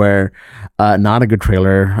everywhere. Not a good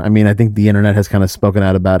trailer. I mean, I think the internet has kind of spoken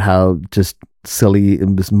out about how just silly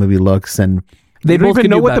this movie looks, and They You don't both even could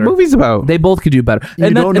know do what the better. movie's about. They both could do better, You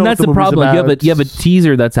and don't know that's what the the movie's problem. Like, about. you have a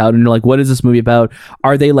teaser that's out, and you're like, "What is this movie about?"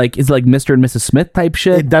 Are they like, is it like Mr. and Mrs. Smith type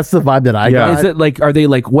shit? That's the vibe that I Yeah. got. Is it like, are they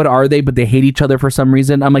like, what are they? But they hate each other for some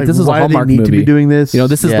reason. I'm like, this is a why do they Hallmark need movie. to be doing this? You know,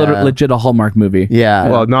 this is legit a Hallmark movie. Yeah.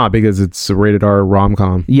 Well, not because it's a rated R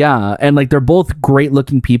rom-com. Yeah, and like they're both great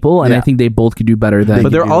looking people, and I Yeah. think they both could do better than.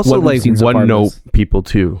 But they're also what we've like seen so far in one-note this. people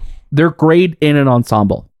too. They're great in an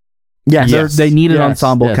ensemble. yes. They need an Yes.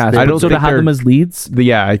 ensemble Yes. cast. I don't So to think have them they're- as leads,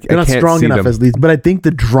 Yeah, I They're not can't strong see enough them. as leads, but I think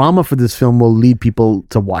the drama for this film will lead people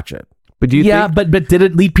to watch it. But do you think? but did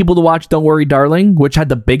it lead people to watch Don't Worry, Darling, which had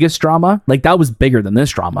the biggest drama? Like that was bigger than this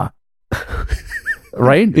drama,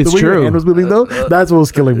 right? It's the way your true. hand was moving though, that's what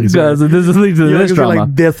was killing me. Because this is leading to You're this like, drama.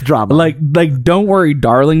 like death drama. Like Don't Worry,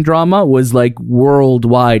 Darling drama was like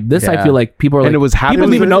worldwide. This I Yeah. feel like people are like, And it was happening. people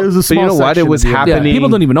don't even know. It was a But you small know what? It section was of the- Yeah, happening people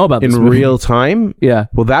don't even know about this in movie. real time. Yeah.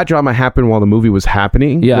 Well, that drama happened while the movie was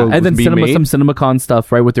happening. Yeah, while it and then was being made. some CinemaCon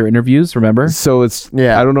stuff, right, with their interviews. Remember? So it's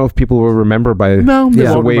Yeah. I don't know if people will remember by No, they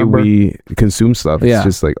the won't way remember. we consume stuff. It's Yeah.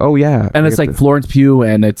 just like, oh yeah, And I it's get like this. Florence Pugh,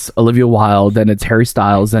 and it's Olivia Wilde, and it's Harry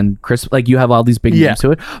Styles, and Chris. Like you have all these big Yeah. names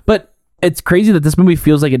to it, but it's crazy that this movie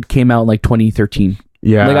feels like it came out in like 2013.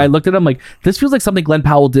 yeah. Like I looked at it, I'm like, this feels like something Glenn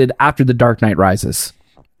Powell did after The Dark Knight Rises.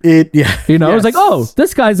 Yeah. You know, I was Yes. like, oh,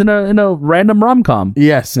 this guy's in a random rom com.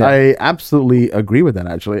 Yes, Yeah. I absolutely agree with that.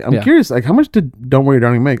 Actually, I'm Yeah. curious. Like, how much did Don't Worry,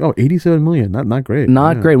 Darling make? Oh, 87 million. Not great.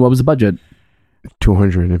 Not Yeah. great. What was the budget?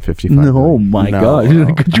 255. Oh my No,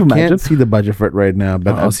 god! Could you I imagine? can't see the budget for it right now.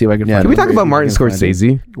 But I'll see if I can yeah, find Can we it. talk about you Martin can find it.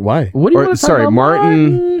 Scorsese? Why? What do you Or, want to sorry, talk about?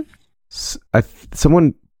 Martin.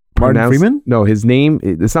 Someone Martin pronounced- Freeman? No, his name.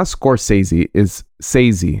 It's not Scorsese. It's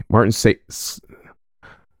Sazy. Martin.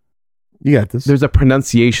 You got this. There's a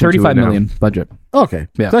pronunciation. 35 to it now. million budget. Okay.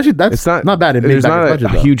 Yeah. So actually, that's It's not bad. It made There's back not its budget,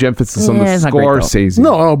 a though. huge emphasis on the Yeah, it's not great, though. Scorsese.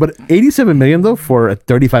 No, but 87 million though for a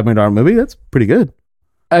 $35 million movie, that's pretty good.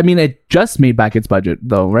 I mean, it just made back its budget,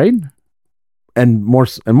 though, right? And more,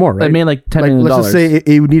 right? It made like $10 like, million. let's just say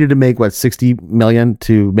it needed to make what 60 million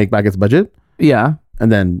to make back its budget, Yeah,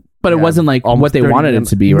 and then but it yeah, wasn't like almost what they 30 wanted million. it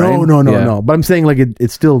to be, right? No. But I'm saying like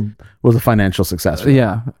it still was a financial success.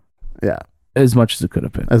 Yeah, Yeah, as much as it could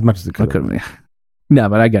have been. as much as it It could. could have been. No,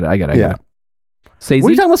 but I get it. I get it. Yeah. Stacey? What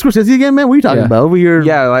are you talking about Scorsese again, man? What are you talking Yeah. about? Over here?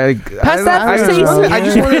 Yeah, like Pass that I Versace.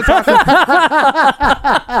 just wanted to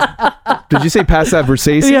talk. Did you say pass that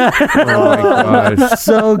Versace? Yeah. Oh my god.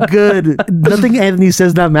 So good. Nothing Anthony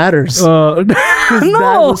says that matters. 'Cause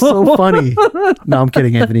that was so funny. No, I'm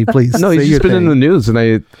kidding, Anthony. Please. No, say he's your just been in thing. the news, and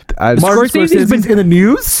I Martin Scorsese's Scorsese's in the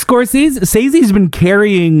news. Scorsese's been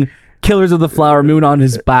carrying Killers of the Flower Moon on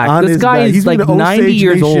his back. On This his guy back. is He's like been 90 Osage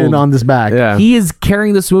years Nation old. on this back. yeah. He is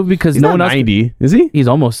carrying this movie because He's no not one else. 90, is he? He's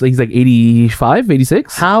like 85,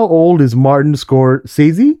 86. How old is Martin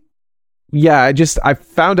Scorsese? Yeah, I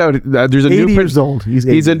found out there's a 80 new years old. He's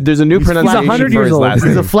 80. there's a new He's pronunciation 100 for years his old. last He's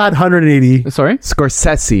name. a flat 180. Sorry?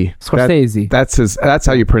 Scorsese. Scorsese. That's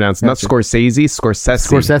how you pronounce it. Not Gotcha. Scorsese, Scorsese.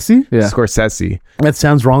 Scorsese? Yeah. Scorsese. That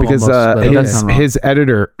sounds wrong Because almost, but it doesn't sound wrong. his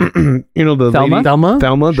editor, you know the Thelma? lady Thelma?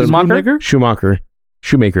 Thelma, the Schumacher?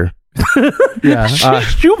 Shoemaker. Yeah.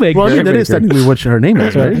 Shoemaker. Well, that is technically what her name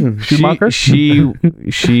is, right? Schumacher?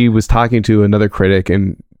 She was talking to another critic,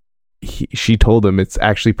 and she told him it's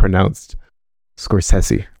actually pronounced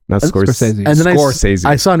Scorsese, not Scorsese. Scorsese. And then Scorsese.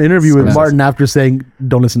 I saw an interview with Scorsese. Martin after saying,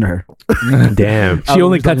 "Don't listen to her." Damn. She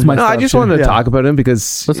only cuts my No, stuff. I just wanted to Yeah. talk about him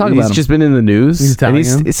because Let's talk he's about him. just been in the news. He's and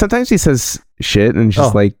Italian. sometimes he says shit and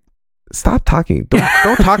just Oh. like, stop talking.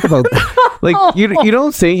 Don't talk about like you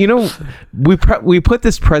don't say. We put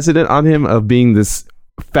this precedent on him of being this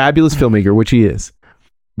fabulous filmmaker, which he is.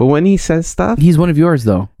 But when he says stuff, He's one of yours,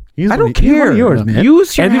 though. I don't care. Yours, man.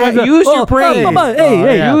 Use your Everyone's head, a- use oh, your brain.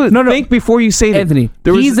 hey, yeah. You think before you say it. Anthony,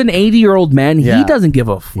 There was- he's an 80-year-old man. He Yeah. doesn't give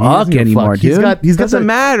a He doesn't fuck give a anymore, fuck. dude. He's got Doesn't the-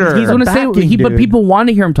 matter. He's going to say, backing, but dude. people want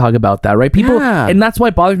to hear him talk about that, right? People, Yeah. and that's why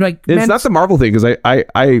it bothers me. Like, It's man, not the Marvel thing because I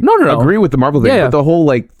No. agree with the Marvel thing, Yeah, yeah. but the whole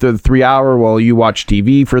like the 3 hour while you watch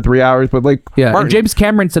TV for 3 hours, but like yeah. Martin, And James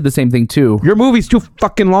Cameron said the same thing too. your movie's too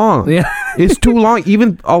fucking long. Yeah. It's too long.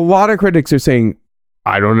 Even a lot of critics are saying,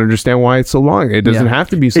 I don't understand why it's so long. It doesn't Yeah. have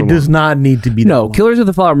to be so It long. does not need to be. No, that long. Killers of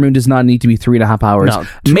the Flower Moon does not need to be 3.5 hours. No,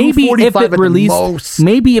 maybe if 2:45 it at the released, most.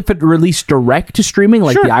 maybe if it released direct to streaming,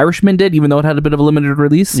 like Sure. The Irishman did, even though it had a bit of a limited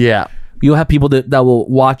release. Yeah. You'll have people that will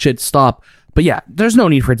watch it, stop. But yeah, there's no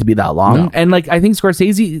need for it to be that long. No. And like, I think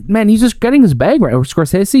Scorsese, man, he's just getting his bag right. Or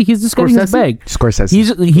Scorsese, he's just getting his Scorsese? bag.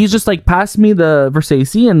 Scorsese. He's just like, pass me the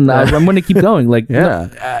Versace and I'm going to keep going. Like, Yeah.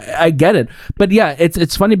 I get it. But yeah,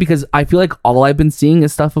 it's funny because I feel like all I've been seeing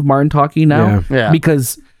is stuff of Martin talking now. Yeah. Yeah.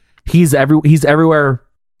 Because he's everywhere. He's anywhere,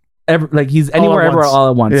 at everywhere, once. all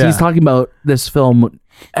at once. Yeah. He's talking about this film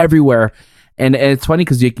everywhere. and it's funny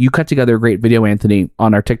because you cut together a great video, Anthony,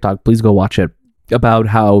 on our TikTok. Please go watch it, about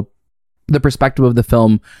how the perspective of the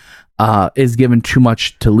film is given too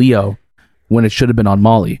much to Leo when it should have been on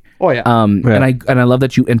Molly. Oh yeah. And I love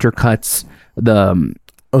that you intercuts the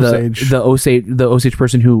Osage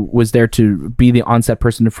person who was there to be the onset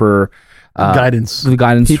person for guidance. The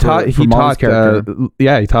guidance. He taught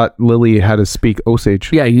Lily how to speak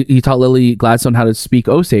Osage. Yeah, he taught Lily Gladstone how to speak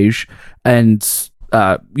Osage, and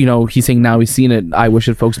he's saying now he's seen it. I wish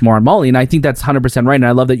it focused more on Molly, and I think that's 100% right. And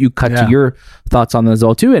I love that you cut to your thoughts on that as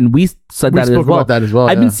well too. And we said that spoke about that as well.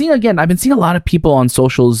 I've been seeing a lot of people on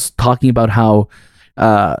socials talking about how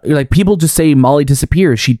like people just say Molly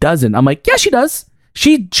disappears. She doesn't. I'm like, yeah, she does.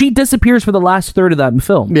 She disappears for the last third of that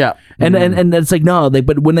film. Yeah. And it's like, no,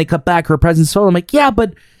 but when they cut back, her presence is full. I'm like, yeah,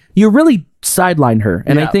 but you really sideline her.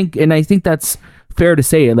 And I think that's fair to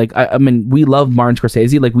say. Like, I mean, we love Martin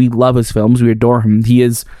Scorsese. Like, we love his films. We adore him. He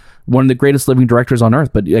is one of the greatest living directors on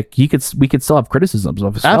earth, but like we could still have criticisms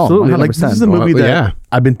of his Absolutely. film. Like, this is a movie that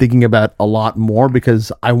I've been thinking about a lot more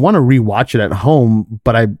because I want to rewatch it at home,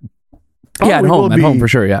 but at home for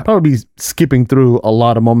sure. Yeah, probably be skipping through a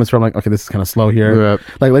lot of moments where I'm like, okay, this is kind of slow here. Yep.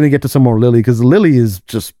 Like, let me get to some more Lily, because Lily is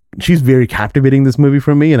she's very captivating this movie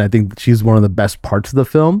for me, and I think she's one of the best parts of the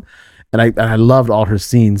film, and I loved all her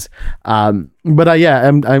scenes. I'm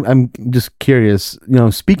just curious.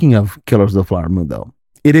 Speaking of Killers of the Flower Moon, though,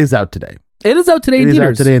 it is out today. It is out today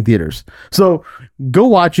in theaters. So go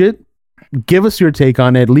watch it. Give us your take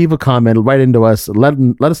on it. Leave a comment. Write into us. Let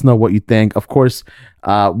us know what you think. Of course,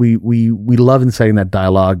 we love inciting that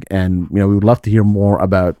dialogue, and we would love to hear more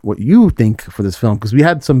about what you think for this film, because we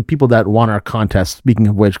had some people that won our contest. Speaking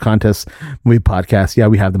of which, contest movie podcasts,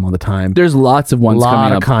 we have them all the time. There's lots of ones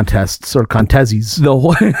coming up. Contests or conteses. The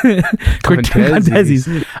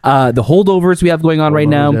holdovers we have going on right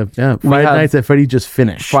now. Yeah, Five Nights at Freddy's just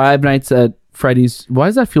finished. Five Nights at Freddy's. Why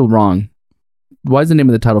does that feel wrong? Why does the name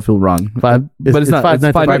of the title feel wrong? But it's not. Five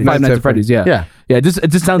Nights at Freddy's. Yeah. It just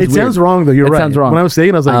sounds. It weird. Sounds wrong though. You're right. It sounds wrong. When I was saying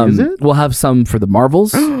it, I was like, is it? We'll have some for the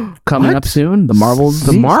Marvels coming up soon. The Marvels.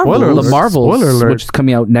 Spoiler alert. Which is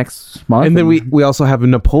coming out next month. And then we also have a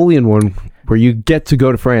Napoleon one where you get to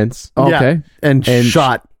go to France. Okay. And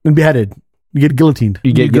shot and beheaded. You get guillotined.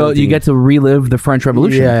 You get to relive the French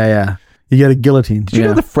Revolution. Yeah. You get a guillotine. Did you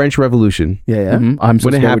know the French Revolution? Yeah. Mm-hmm. I'm so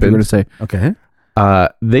when it happened. What you're going to say. Okay.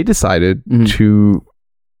 They decided to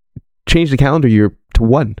change the calendar year to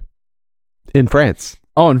 1 in France.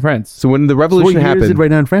 Oh, in France. So when the revolution happened, what year is it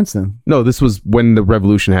right now in France then? No, this was when the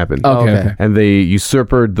revolution happened. Okay. And they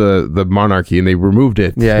usurped the monarchy and they removed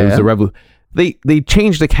it. Yeah. It was a revolution. They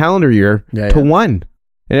changed the calendar year to 1,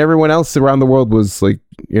 and everyone else around the world was like,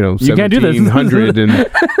 1700 and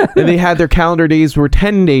they had their calendar days were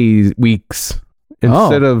 10 weeks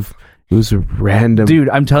instead of. It was a random. Dude,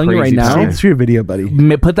 I'm telling you right now. It's your video, buddy.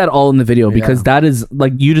 Put that all in the video because that is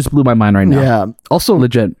like, you just blew my mind right now. Yeah. Also,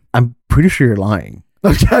 legit. I'm pretty sure you're lying.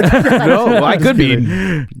 No, I could be.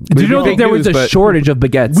 Did you know that there was a shortage of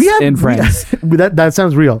baguettes in France? That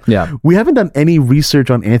sounds real. Yeah. We haven't done any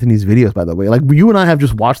research on Anthony's videos, by the way. Like, you and I have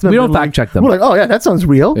just watched them. We don't fact check them. We're like, oh yeah, that sounds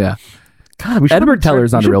real. Yeah. God, Edward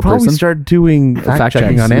Teller's not a real person. We should probably start doing fact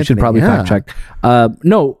checking on Anthony. We should probably fact check.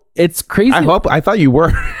 No. It's crazy. I thought you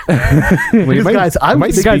were. Guys, when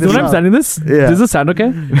I'm sending this, does this sound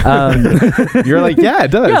okay? You're like, yeah,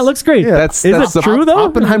 it does. Yeah, it looks great. Yeah. Is it true though?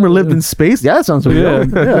 Oppenheimer lived in space. Yeah, that sounds real.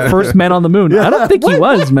 Yeah. First man on the moon. I don't think he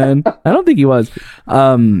was, man. I don't think he was.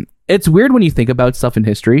 It's weird when you think about stuff in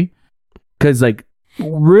history, because like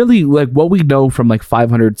really, like what we know from like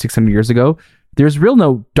 500, 600 years ago. There's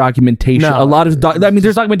no documentation. No. A lot of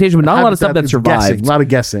there's documentation, but not a lot of stuff that survived. Guessing. A lot of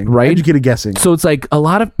guessing, right? Educated guessing. So it's like a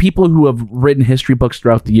lot of people who have written history books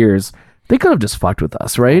throughout the years. They could have just fucked with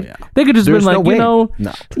us, right? Oh, yeah. They could just been like, no.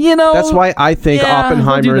 That's why I think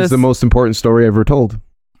Oppenheimer is the most important story ever told.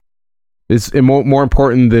 It's more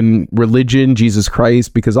important than religion, Jesus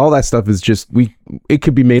Christ, because all that stuff is just it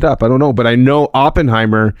could be made up. I don't know, but I know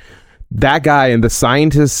Oppenheimer, that guy, and the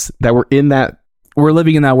scientists that were in that. We're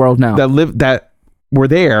living in that world now. That were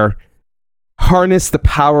there, harnessed the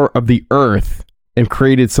power of the earth and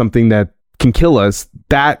created something that can kill us.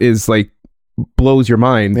 That is like blows your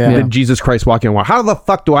mind. Yeah. Than Jesus Christ walking on water. How the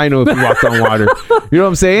fuck do I know if he walked on water? You know what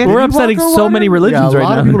I'm saying? We're upsetting so many religions right now. A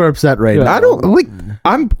lot of people are upset right now. I don't like.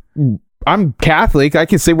 I'm Catholic. I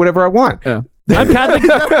can say whatever I want. Yeah. I'm Catholic,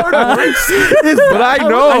 but I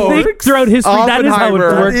know. I think throughout history that is how it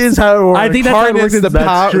works. That is how it works. I think that's how it works. The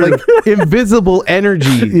power, like invisible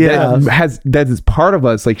energy that is part of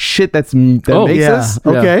us, like shit that makes us.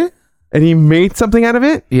 Okay. And he made something out of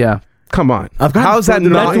it. Yeah. Come on. I've got How's that further-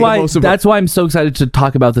 not That's why I'm so excited to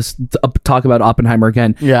talk about this. Talk about Oppenheimer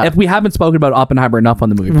again. Yeah. If we haven't spoken about Oppenheimer enough on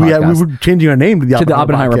the movie podcast, we were changing our name to the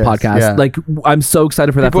Oppenheimer podcast. Yeah. Like, I'm so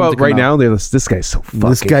excited for that. People film out to right come now, they're like, this guy's so fucking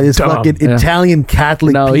this guy is dumb. fucking Italian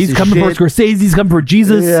Catholic. No, piece he's of coming shit. for Scorsese. He's coming for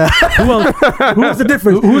Jesus. Yeah. Who else? Who's the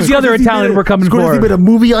difference? Who's the other Scorsese Italian made- we're coming Scorsese for? made a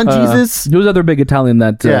movie on Jesus. Who's the other big Italian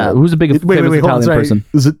that? Who's a big famous hold on, Italian sorry. person?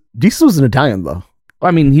 Was it Jesus was an Italian though? I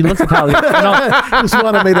mean, he looks Italian. Just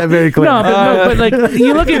want to make that very clear. but like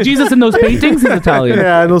you look at Jesus in those paintings, he's Italian.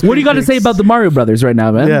 Yeah, those What do you got to say paintings. about the Mario Brothers right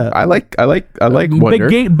now, man? Yeah. I like Wonder.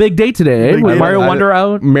 Big day today, eh? Big With day. Mario Wonder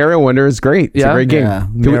out. Mario Wonder is great. It's Yeah. a great game. Yeah.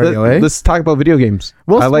 Can we- Mario, eh? Let's talk about video games.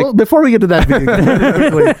 Well, before we get to that video,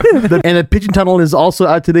 and the Pigeon Tunnel is also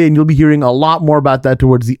out today, and you'll be hearing a lot more about that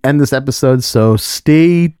towards the end of this episode. So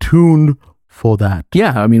stay tuned for that.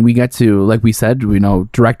 Yeah, I mean, we get to, like we said, we know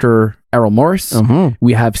director Errol Morris.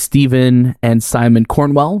 We have Stephen and Simon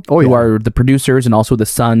Cornwell, who yeah. are the producers and also the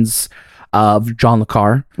sons of John Le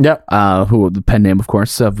Carre, Yep. who the pen name, of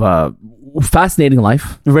course, of Fascinating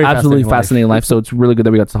Life. Very Absolutely Fascinating fascinating life. So it's really good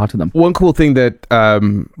that we got to talk to them. One cool thing that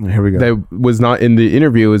Here we go. that was not in the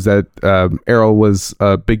interview is that Errol was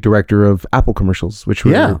a big director of Apple commercials, which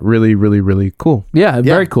were Yeah. really, really, really cool. Yeah,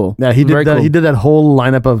 very cool. Yeah, he did Very that. cool. He did that whole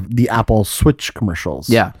lineup of the Apple Switch commercials.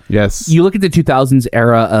 Yeah. Yes. You look at the 2000s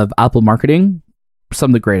era of Apple marketing,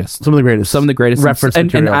 some of the greatest. some of the greatest. Some of the greatest reference and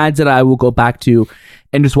material. ads that I will go back to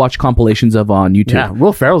and just watch compilations of on YouTube. Yeah,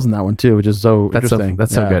 Will Ferrell's in that one too, which is so That's so interesting.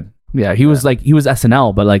 that's so Yeah. good. Yeah, he was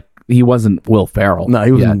SNL, but like he wasn't Will Ferrell. No,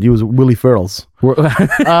 he wasn't. He was Willie Ferrell's.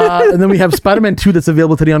 And then we have Spider-Man 2 that's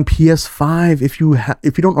available today on PS5. If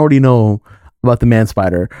you don't already know about the Man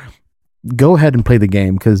Spider, go ahead and play the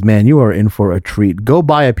game because man, you are in for a treat. Go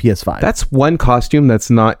buy a PS5. That's one costume that's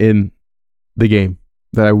not in the game.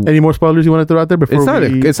 Any more spoilers you want to throw out there before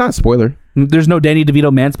It's not a spoiler. There's no Danny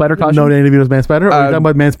DeVito Man Spider costume. No, Danny DeVito's Man Spider? Or are you talking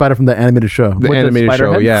about Man Spider from the animated show? The With the animated spider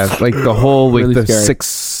show, head? yeah, like the whole Really the scary.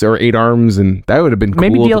 6 or 8 arms, and that would have been cool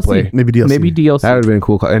Maybe to DLC. play. Maybe DLC. Maybe DLC. That would have been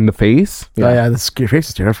cool. And the face, Oh, yeah, the face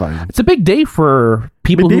is terrifying. It's a big day for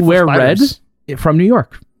people Big day who for wear spiders. red from New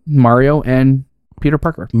York. Mario and Peter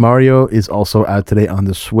Parker. Mario is also out today on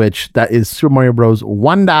the Switch. That is Super Mario Bros.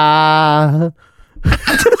 Wonder.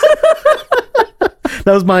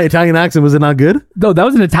 That was my Italian accent. Was it not good? No, that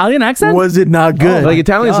was an Italian accent? Was it not good? like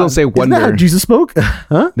Italians don't say Isn't that how wonder. Jesus spoke?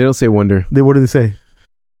 Huh? They don't say wonder. What did they say?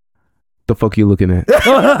 The fuck you looking at?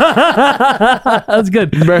 That's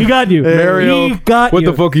good. He got you. Mario, He got what you.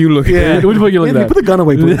 the fuck are you looking Yeah. at? What the fuck you looking Anthony, at? put the gun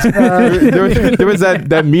away, please. there was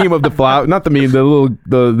that meme of the flower, not the meme,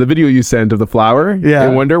 the video you sent of the flower. Yeah. I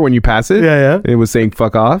wonder when you pass it. Yeah. And it was saying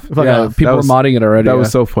fuck off. Fuck Yeah, off. people That was- were modding it already. That yeah.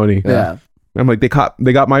 was so funny. Yeah. I'm like, they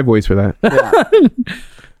got my voice for that.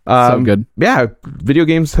 So good. Yeah, video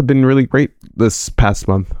games have been really great this past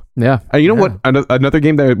month. Yeah. And you know what? Another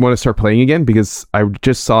game that I want to start playing again because I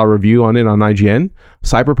just saw a review on it on IGN.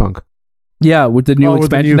 Cyberpunk. Yeah, with the new with the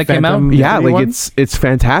expansion new that came out. Phantom- Yeah, new like one? it's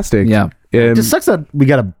fantastic. Yeah. It just sucks that we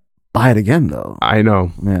gotta buy it again, though. I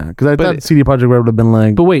know. Yeah, because I But thought it- CD Projekt Red would have been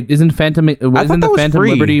like, But wait, isn't Phantom that the was Phantom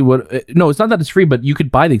free. Liberty no, it's not that it's free, but you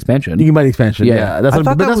could buy the expansion. you can buy the expansion. Yeah. Yeah, that's I what,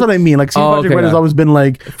 thought but that that's what I mean. Like CD Oh, Projekt okay, Red has yeah. always been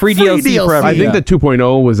like Free DLC forever. I think Yeah. the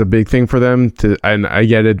 2.0 was a big thing for them to, and I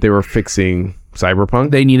get it. They were fixing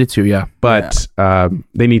Cyberpunk, They needed to, yeah. but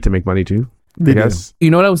they need to make money too. They I do. guess. You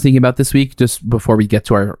know what I was thinking about this week, just before we get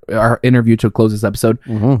to our interview to close this episode?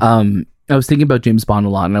 Mhm. I was thinking about James Bond a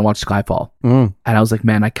lot, and I watched Skyfall, Mhm. and I was like,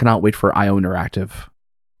 man, I cannot wait for IO Interactive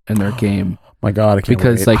and their game My God, I can't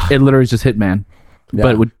because wait. like it literally is just Hitman, Yeah.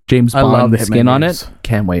 but with James I love Bond the Hitman skin on games. it,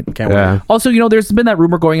 can't wait. Can't Yeah. wait. Also, there's been that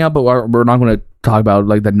rumor going out, but we're not going to talk about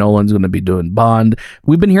like that Nolan's going to be doing Bond.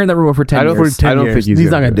 We've been hearing that rumor for 10 I don't years. think- I don't think he's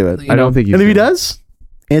not gonna gonna do do it. it. You I know, don't think he's And if he gonna- does,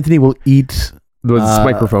 Anthony will eat. with his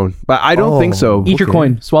microphone, but I don't think so. Eat your okay.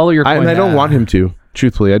 coin, swallow your coin. And I don't want him to.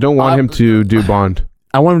 Truthfully, I don't want him to do Bond.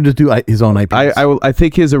 I want him to do his own IP. I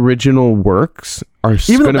think his original works are Even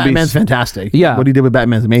though going to be. Batman's fantastic. Yeah. What he did with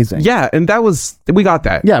Batman's amazing. Yeah, and we got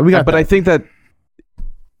that. Yeah, we got But that. I think that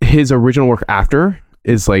his original work after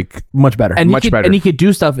is like Much better. and much better. And he could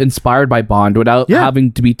do stuff inspired by Bond without Yeah.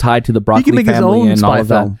 having to be tied to the Broccoli he can make his family own and all spy of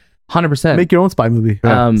that. film. 100%. Make your own spy movie.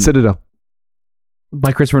 Citadel.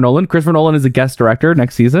 By Christopher Nolan. Christopher Nolan is a guest director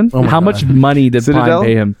next season. Oh my How God. much money did Citadel? Prime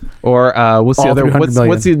pay him? Or what's the All other? 300 million.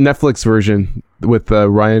 What's the Netflix version with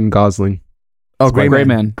Ryan Gosling? Oh, Gray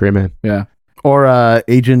Man. Great man. Yeah. Or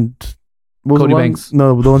Agent. What was Cody the one? Banks.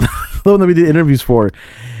 No, the one, the one that we did interviews for.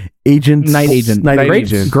 Night Agent. Night great,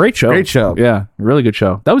 Agent. great show. Great show. Yeah. Really good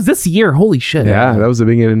show. That was this year. Holy shit. Yeah, that was the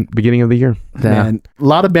beginning of the year. Yeah. Man, a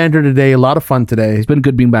lot of banter today. A lot of fun today. It's been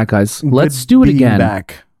good being back, guys. Let's Good do it being again.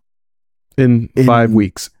 Back In 5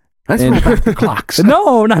 weeks. Let's roll back the clocks.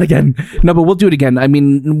 No, not again. No, but we'll do it again. I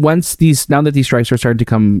mean, now that these strikes are starting to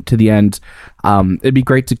come to the end, it'd be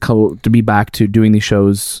great to be back to doing these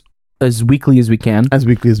shows as weekly as we can. As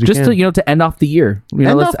weekly as we just can. To end off the year. End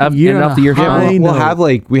off the year. We'll have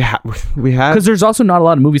we have because there's also not a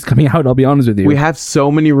lot of movies coming out. I'll be honest with you. We have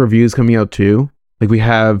so many reviews coming out too. Like we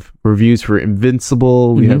have reviews for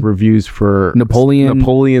Invincible. We have reviews for Napoleon,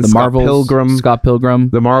 the Marvels, Scott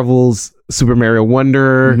Pilgrim, the Marvels, Super Mario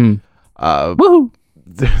Wonder. Woohoo!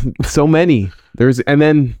 So many. And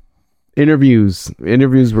then interviews.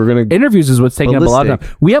 Interviews is what's taking up a lot of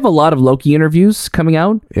time. We have a lot of Loki interviews coming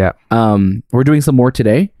out. Yeah. We're doing some more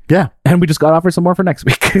today. Yeah. And we just got offered some more for next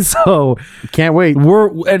week. So can't wait.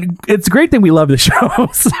 And it's a great thing we love the show.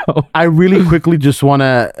 So I really quickly just want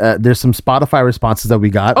to there's some Spotify responses that we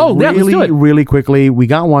got. Oh, yeah, let's do it. Really quickly. We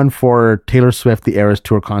got one for Taylor Swift, the Eras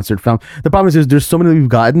Tour concert film. The problem is there's so many that we've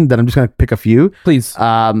gotten that I'm just going to pick a few. Please.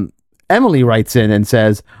 Emily writes in and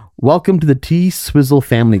says, "Welcome to the T-Swizzle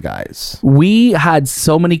family, guys." We had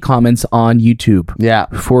so many comments on YouTube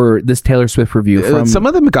for this Taylor Swift review. Some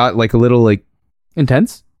of them got like a little like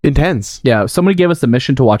intense. Yeah. Somebody gave us a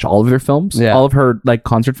mission to watch all of their films, all of her like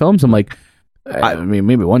concert films. I'm like, I mean,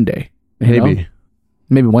 maybe one day. Maybe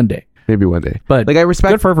one day. But like I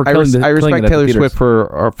respect good for her. I respect Taylor Swift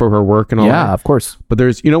for her work and all that. Yeah, of course. But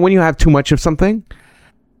there's when you have too much of something,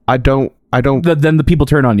 I don't. Then the people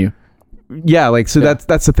turn on you. Yeah, like so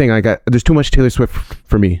that's the thing. Like there's too much Taylor Swift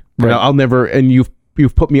for me. Right. I'll never. And you've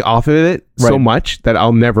put me off of it so much that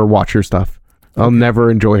I'll never watch her stuff. I'll never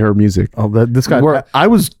enjoy her music. Oh, this guy! I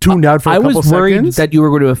was tuned out for a couple seconds. I was worried that you were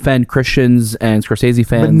going to offend Christians and Scorsese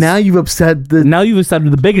fans. But now you've upset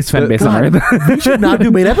the biggest fan base on earth. We should not do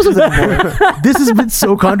main episodes anymore. This has been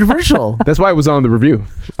so controversial. That's why I was on the review.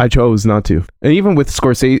 I chose not to. And even with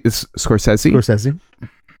Scorsese,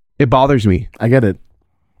 it bothers me. I get it.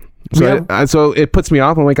 So so it puts me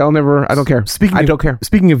off. I'm like, I don't care. I don't care.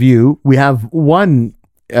 Speaking of you, we have one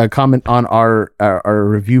comment on our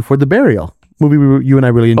review for The Burial. Movie you and I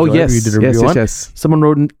really enjoyed. Oh, yes. We did a review on. Yes.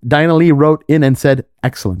 Someone Dinah Lee wrote in and said,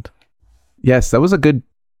 "Excellent." Yes, that was a good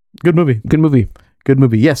movie. Good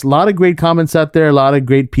movie. Yes, a lot of great comments out there. A lot of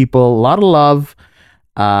great people. A lot of love.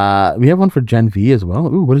 We have one for Gen V as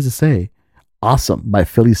well. Ooh, what does it say? Awesome by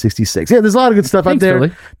Philly66. Yeah, there's a lot of good stuff out there.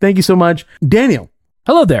 Philly. Thank you so much. Daniel.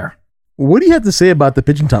 Hello there. What do you have to say about the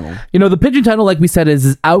Pigeon Tunnel? The Pigeon Tunnel, like we said,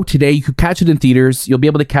 is out today. You could catch it in theaters. You'll be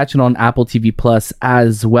able to catch it on Apple TV Plus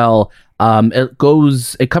as well. It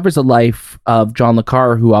covers the life of John le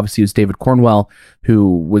Carre, who obviously is David Cornwell,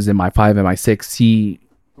 who was in MI5, MI6.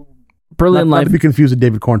 Brilliant life. Not to be confused with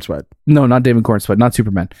David Cornsweat. No, not David Cornsweat, not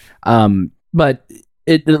Superman. But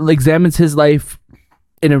it examines his life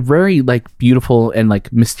in a very beautiful and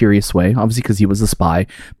mysterious way, obviously because he was a spy,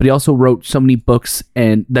 but he also wrote so many books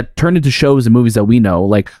and that turned into shows and movies that we know,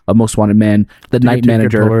 like A Most Wanted Man, The Night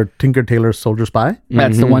Manager, Tinker Tailor Soldier Spy.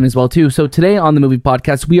 That's the one as well too. So today on the Movie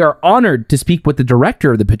Podcast, we are honored to speak with the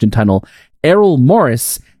director of The Pigeon Tunnel, Errol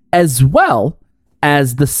Morris, as well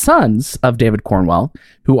as the sons of David Cornwell,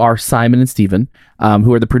 who are Simon and Stephen,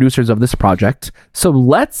 who are the producers of this project. So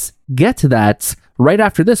let's get to that right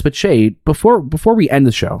after this. But Shay, before we end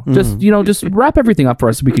the show, just wrap everything up for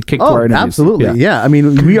us so we could kick to our interviews. Absolutely. Yeah. I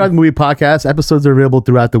mean, we are the Movie Podcast. Episodes are available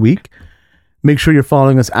throughout the week. Make sure you're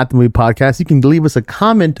following us at the Movie Podcast. You can leave us a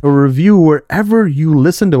comment or review wherever you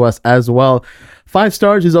listen to us as well. 5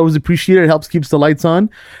 stars is always appreciated. It helps keeps the lights on.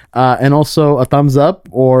 And also a thumbs up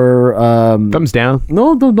or thumbs down.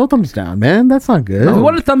 No thumbs down, man. That's not good. If you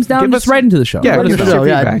want a thumbs down, just right into the show.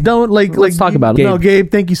 Yeah, don't let's talk about it. No,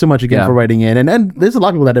 Gabe, thank you so much again for writing in. And there's a lot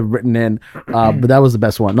of people that have written in, but that was the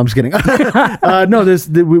best one. No, I'm just kidding.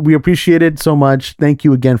 We appreciate it so much. Thank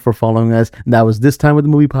you again for following us. And that was This Time with the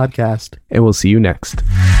Movie Podcast. And we'll see you next.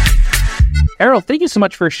 Errol, thank you so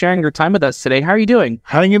much for sharing your time with us today. How are you doing?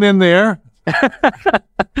 Hanging in there.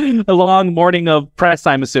 A long morning of press,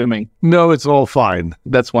 I'm assuming. No, it's all fine.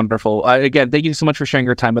 That's wonderful. Again, thank you so much for sharing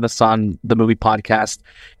your time with us on the Movie Podcast.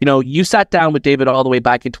 You sat down with David all the way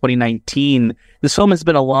back in 2019. This film has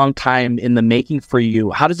been a long time in the making for you.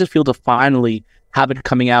 How does it feel to finally have it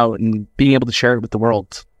coming out and being able to share it with the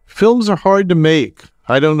world? Films are hard to make.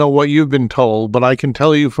 I don't know what you've been told, but I can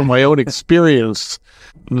tell you from my own experience,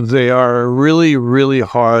 they are really, really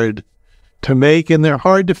hard to make and they're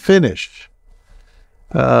hard to finish.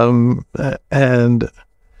 And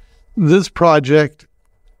this project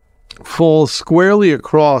falls squarely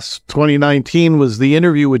across 2019 was the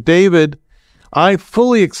interview with David. I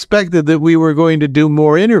fully expected that we were going to do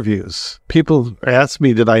more interviews. People asked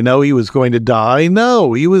me, did I know he was going to die?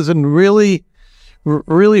 No, he was in really,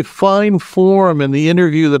 really fine form in the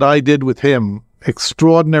interview that I did with him.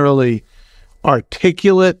 extraordinarily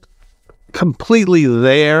articulate, completely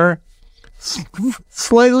there,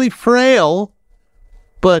 slightly frail,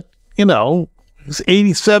 but, he's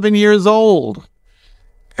 87 years old.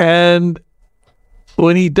 And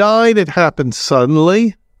when he died, it happened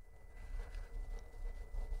suddenly.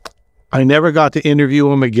 I never got to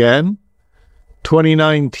interview him again.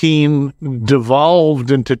 2019 devolved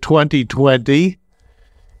into 2020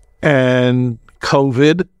 and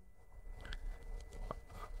COVID.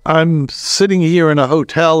 I'm sitting here in a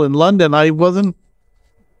hotel in London. I wasn't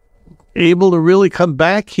able to really come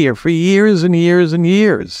back here for years and years and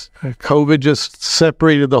years. COVID just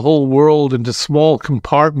separated the whole world into small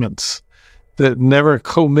compartments that never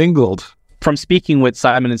commingled. From speaking with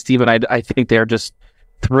Simon and Stephen, I think they're just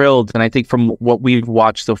thrilled. And I think from what we've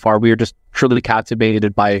watched so far, we are just truly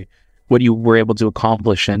captivated by what you were able to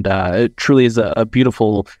accomplish. And it truly is a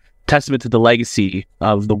beautiful testament to the legacy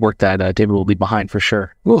of the work that David will leave behind, for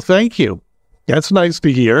sure. Well, thank you. That's nice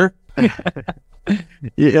to hear.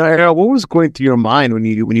 Errol, what was going through your mind when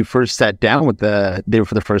you first sat down with David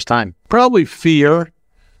for the first time? Probably fear.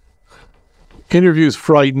 Interviews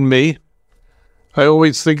frighten me. I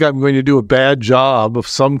always think I'm going to do a bad job of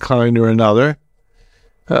some kind or another.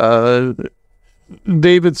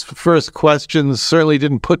 David's first questions certainly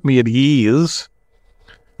didn't put me at ease.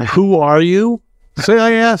 Who are you? Say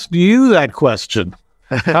I asked you that question.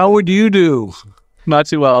 How would you do? Not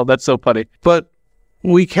too well. That's so funny. But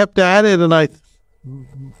we kept at it, and I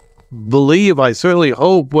certainly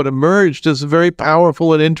hope what emerged is a very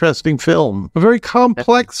powerful and interesting film. A very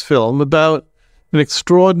complex film about an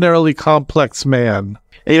extraordinarily complex man.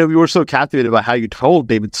 And, we were so captivated by how you told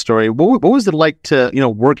David's story. What was it like to,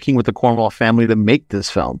 working with the Cornwell family to make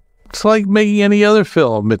this film? It's like making any other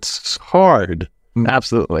film. It's hard.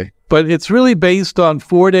 Absolutely. But it's really based on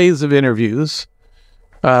 4 days of interviews.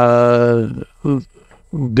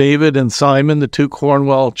 David and Simon, the two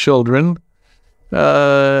Cornwell children,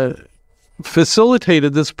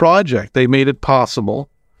 facilitated this project. They made it possible.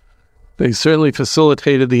 They certainly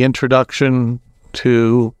facilitated the introduction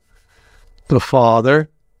to the father,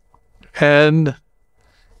 and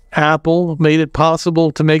Apple made it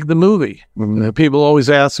possible to make the movie. People always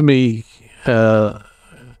ask me, I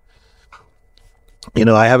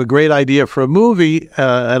have a great idea for a movie,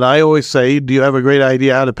 and I always say, do you have a great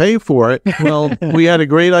idea how to pay for it? Well, we had a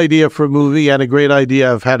great idea for a movie and a great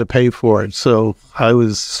idea of how to pay for it, so I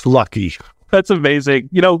was lucky. That's amazing.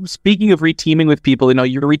 Speaking of reteaming with people,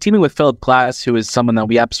 you're reteaming with Philip Glass, who is someone that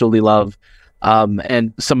we absolutely love,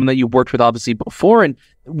 and someone that you've worked with obviously before, and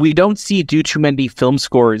we don't see do too many film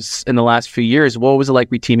scores in the last few years. What was it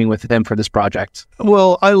like reteaming with him for this project?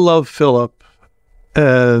 Well, I love Philip,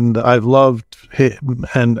 and I've loved him,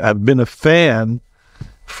 and I've been a fan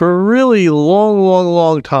for a really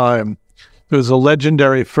long time. There was a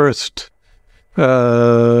legendary first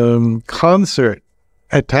concert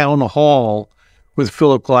at Town Hall with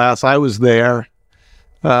Philip Glass. I was there.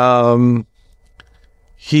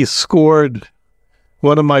 He scored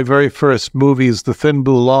one of my very first movies, The Thin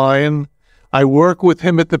Blue Line. I worked with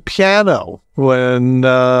him at the piano when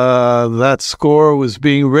that score was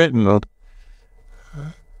being written.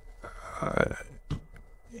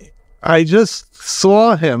 I just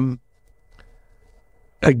saw him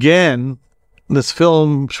again. This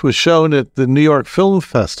film was shown at the New York Film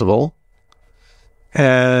Festival,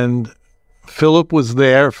 and Philip was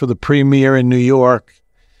there for the premiere in New York,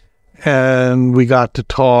 and we got to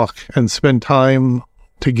talk and spend time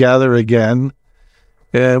together again.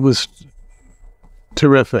 It was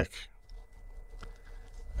terrific.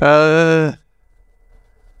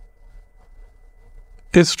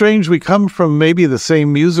 It's strange, we come from maybe the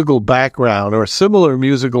same musical background or similar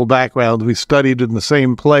musical background. We studied in the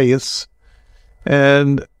same place,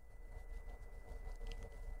 and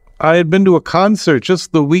I had been to a concert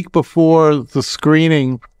just the week before the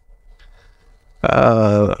screening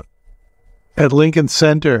at Lincoln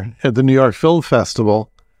Center at the New York Film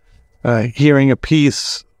Festival, hearing a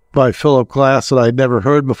piece by Philip Glass that I'd never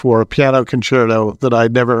heard before, a piano concerto that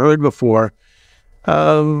I'd never heard before.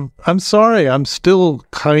 I'm sorry, I'm still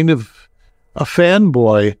kind of a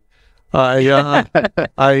fanboy.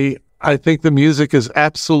 I think the music is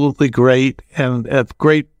absolutely great, and a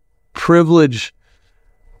great privilege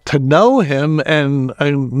to know him, and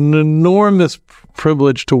an enormous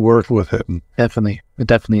privilege to work with him. Definitely. It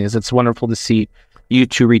definitely is. It's wonderful to see you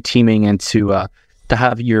two reteaming and to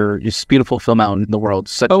have your beautiful film out in the world.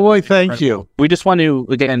 Thank you. We just want to,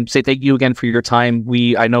 again, say thank you again for your time.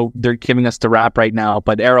 I know they're giving us the wrap right now,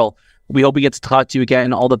 but Errol, we hope we get to talk to you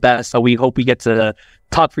again. All the best. We hope we get to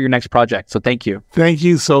talk for your next project. So thank you. Thank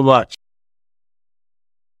you so much.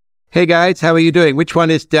 Hey guys, how are you doing? Which one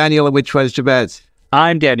is Daniel and which one is Shabazz?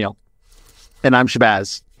 I'm Daniel. And I'm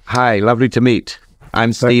Shabazz. Hi, lovely to meet.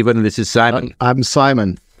 I'm Stephen and this is Simon. I'm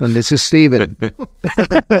Simon, and this is Stephen.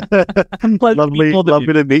 Lovely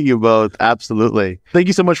to meet you both. Absolutely. Thank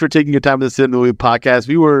you so much for taking your time to sit in the movie podcast.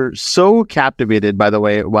 We were so captivated, by the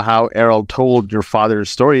way, by how Errol told your father's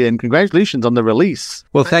story, and congratulations on the release.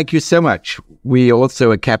 Well, thank you so much. We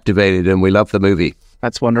also are captivated and we love the movie.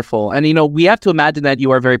 That's wonderful. And, we have to imagine that you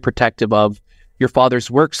are very protective of your father's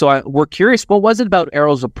work. So we're curious, what was it about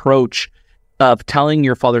Errol's approach of telling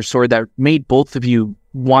your father's story that made both of you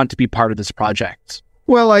want to be part of this project?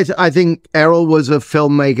 Well, I think Errol was a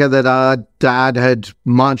filmmaker that our dad had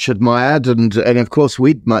much admired, and of course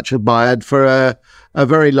we'd much admired for a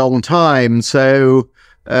very long time. So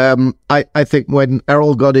I think when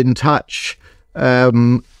Errol got in touch,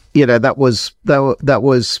 that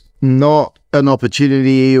was not an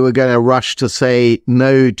opportunity you were going to rush to say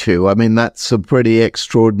no to. I mean, that's a pretty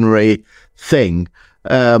extraordinary thing.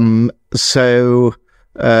 So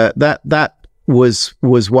that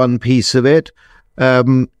was one piece of it.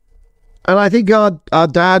 And I think our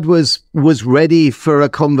dad was ready for a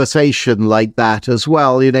conversation like that as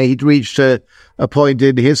well. He'd reached a point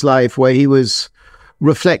in his life where he was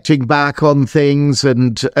reflecting back on things,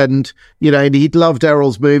 and he'd loved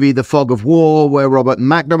Errol's movie The Fog of War, where Robert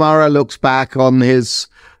McNamara looks back on his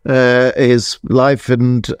life,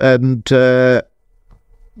 and I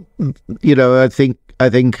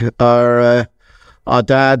think our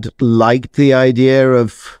dad liked the idea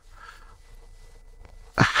of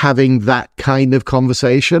having that kind of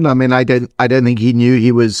conversation. I mean, I don't think he knew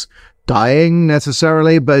he was dying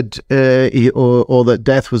necessarily, but or that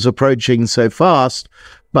death was approaching so fast.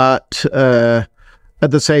 But at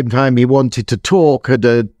the same time, he wanted to talk at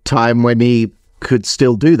a time when he could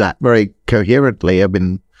still do that very coherently. I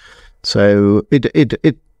mean, so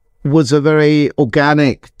it was a very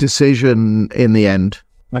organic decision in the end.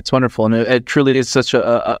 That's wonderful. And it truly is such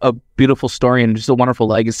a beautiful story and just a wonderful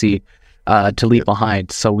legacy to leave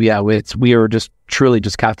behind. So we are just truly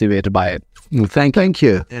just captivated by it. Well, thank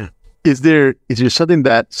you. Yeah. Is there something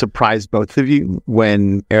that surprised both of you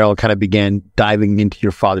when Errol kind of began diving into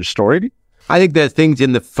your father's story? I think there's things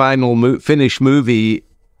in the final finished movie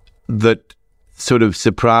that sort of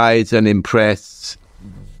surprise and impress.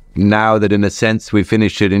 Now that in a sense we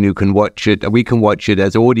finished it and you can watch it, we can watch it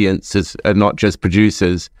as audiences and not just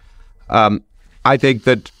producers. I think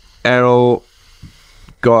that Errol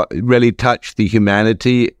really touched the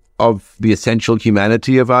humanity of the essential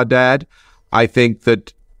humanity of our dad. I think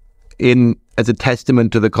that as a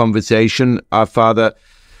testament to the conversation, our father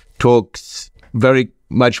talks very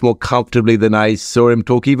much more comfortably than I saw him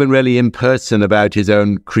talk, even really in person, about his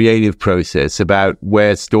own creative process, about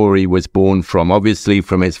where story was born from, obviously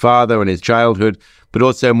from his father and his childhood, but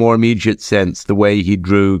also more immediate sense, the way he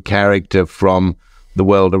drew character from the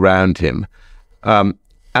world around him. And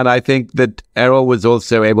I think that Errol was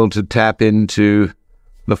also able to tap into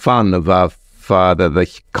the fun of our father,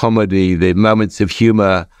 the comedy, the moments of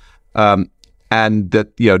humor, and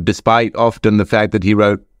that, despite often the fact that he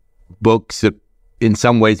wrote books that in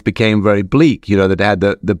some ways became very bleak, that had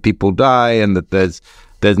the people die and that there's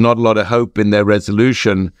not a lot of hope in their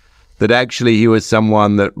resolution, that actually he was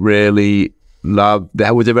someone that really loved,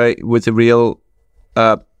 that was a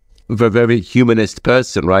very humanist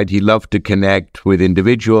person, right? He loved to connect with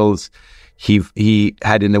individuals. He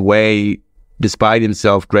had, in a way, despite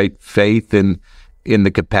himself, great faith in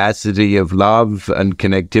the capacity of love and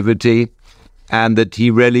connectivity, and that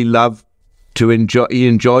he really loved to enjoy. He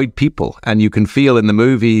enjoyed people, and you can feel in the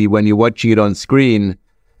movie when you're watching it on screen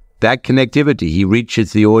that connectivity. He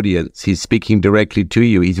reaches the audience. He's speaking directly to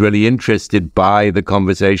you. He's really interested by the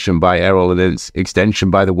conversation, by Errol, and its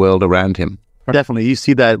extension by the world around him. Definitely, you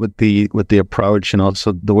see that with the approach, and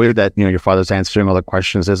also the way that your father's answering all the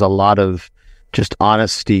questions. There's a lot of just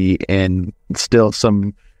honesty and still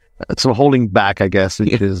some holding back, I guess,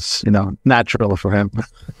 which is natural for him.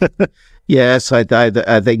 Yes, I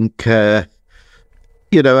think I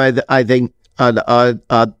think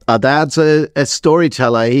our dad's a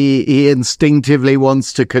storyteller. He instinctively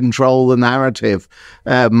wants to control the narrative.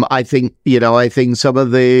 I think some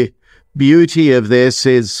of the beauty of this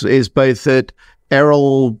is both that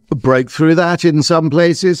Errol broke through that in some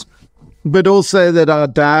places, but also that our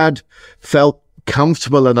dad felt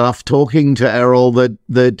comfortable enough talking to Errol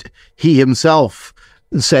that he himself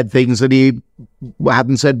said things that he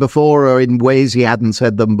hadn't said before, or in ways he hadn't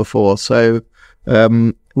said them before. So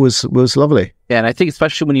was lovely. Yeah, and I think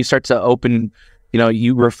especially when you start to open,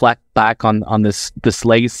 you reflect back on this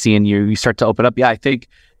legacy, and you start to open up. Yeah, I think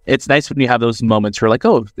it's nice when you have those moments where like,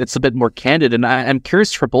 oh, it's a bit more candid. And I'm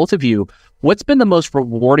curious for both of you, what's been the most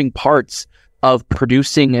rewarding parts of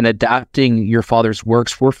producing and adapting your father's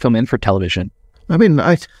works for film and for television? I mean,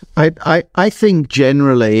 I think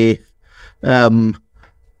generally,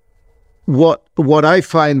 what I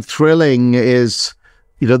find thrilling is,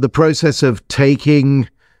 the process of taking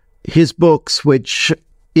his books, which,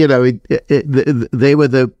 they were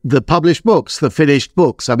the published books, the finished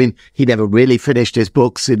books. I mean, he never really finished his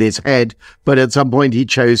books in his head, but at some point he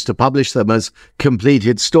chose to publish them as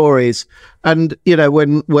completed stories. And,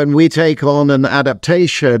 when we take on an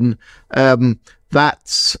adaptation,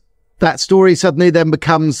 that story suddenly then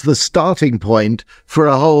becomes the starting point for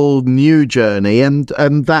a whole new journey. And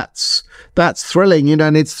that's thrilling,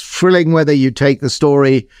 and it's thrilling whether you take the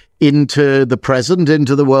story into the present,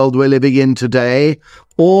 into the world we're living in today,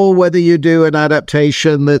 or whether you do an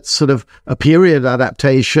adaptation that's sort of a period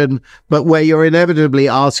adaptation, but where you're inevitably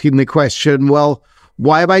asking the question, well,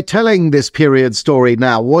 why am I telling this period story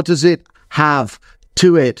now? What does it have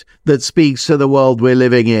to it that speaks to the world we're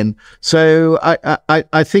living in? So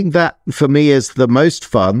I think that for me is the most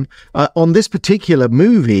fun. On this particular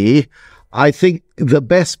movie, I think the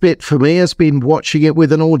best bit for me has been watching it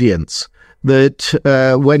with an audience, that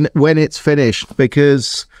when it's finished,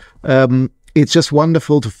 because it's just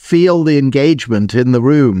wonderful to feel the engagement in the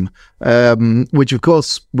room, which of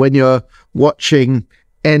course, when you're watching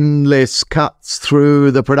endless cuts through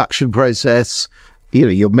the production process,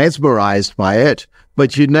 you're mesmerized by it,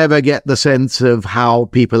 but you never get the sense of how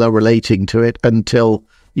people are relating to it until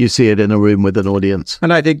you see it in a room with an audience.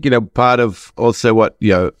 And I think, part of also what,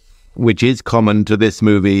 which is common to this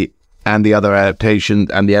movie and the other adaptations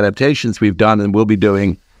and the adaptations we've done and will be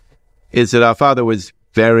doing, is that our father was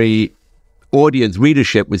readership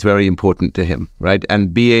was very important to him, right?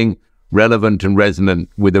 And being relevant and resonant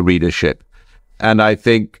with the readership. And I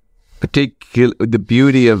think particularly the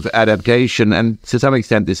beauty of adaptation, and to some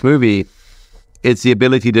extent this movie, it's the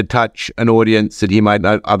ability to touch an audience that he might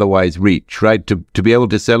not otherwise reach, right? To be able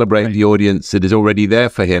to celebrate the audience that is already there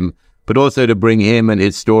for him, but also to bring him and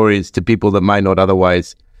his stories to people that might not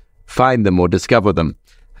otherwise find them or discover them.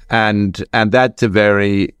 And that's a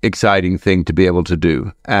very exciting thing to be able to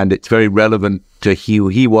do. And it's very relevant to who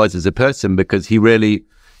he was as a person, because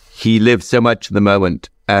he lived so much in the moment,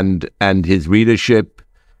 and his readership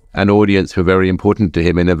and audience were very important to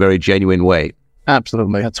him in a very genuine way.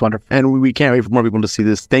 Absolutely. That's wonderful. And we can't wait for more people to see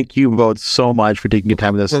this. Thank you both so much for taking your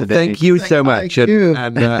time with us today. Thank you so much. Thank you.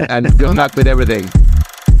 And good luck with everything.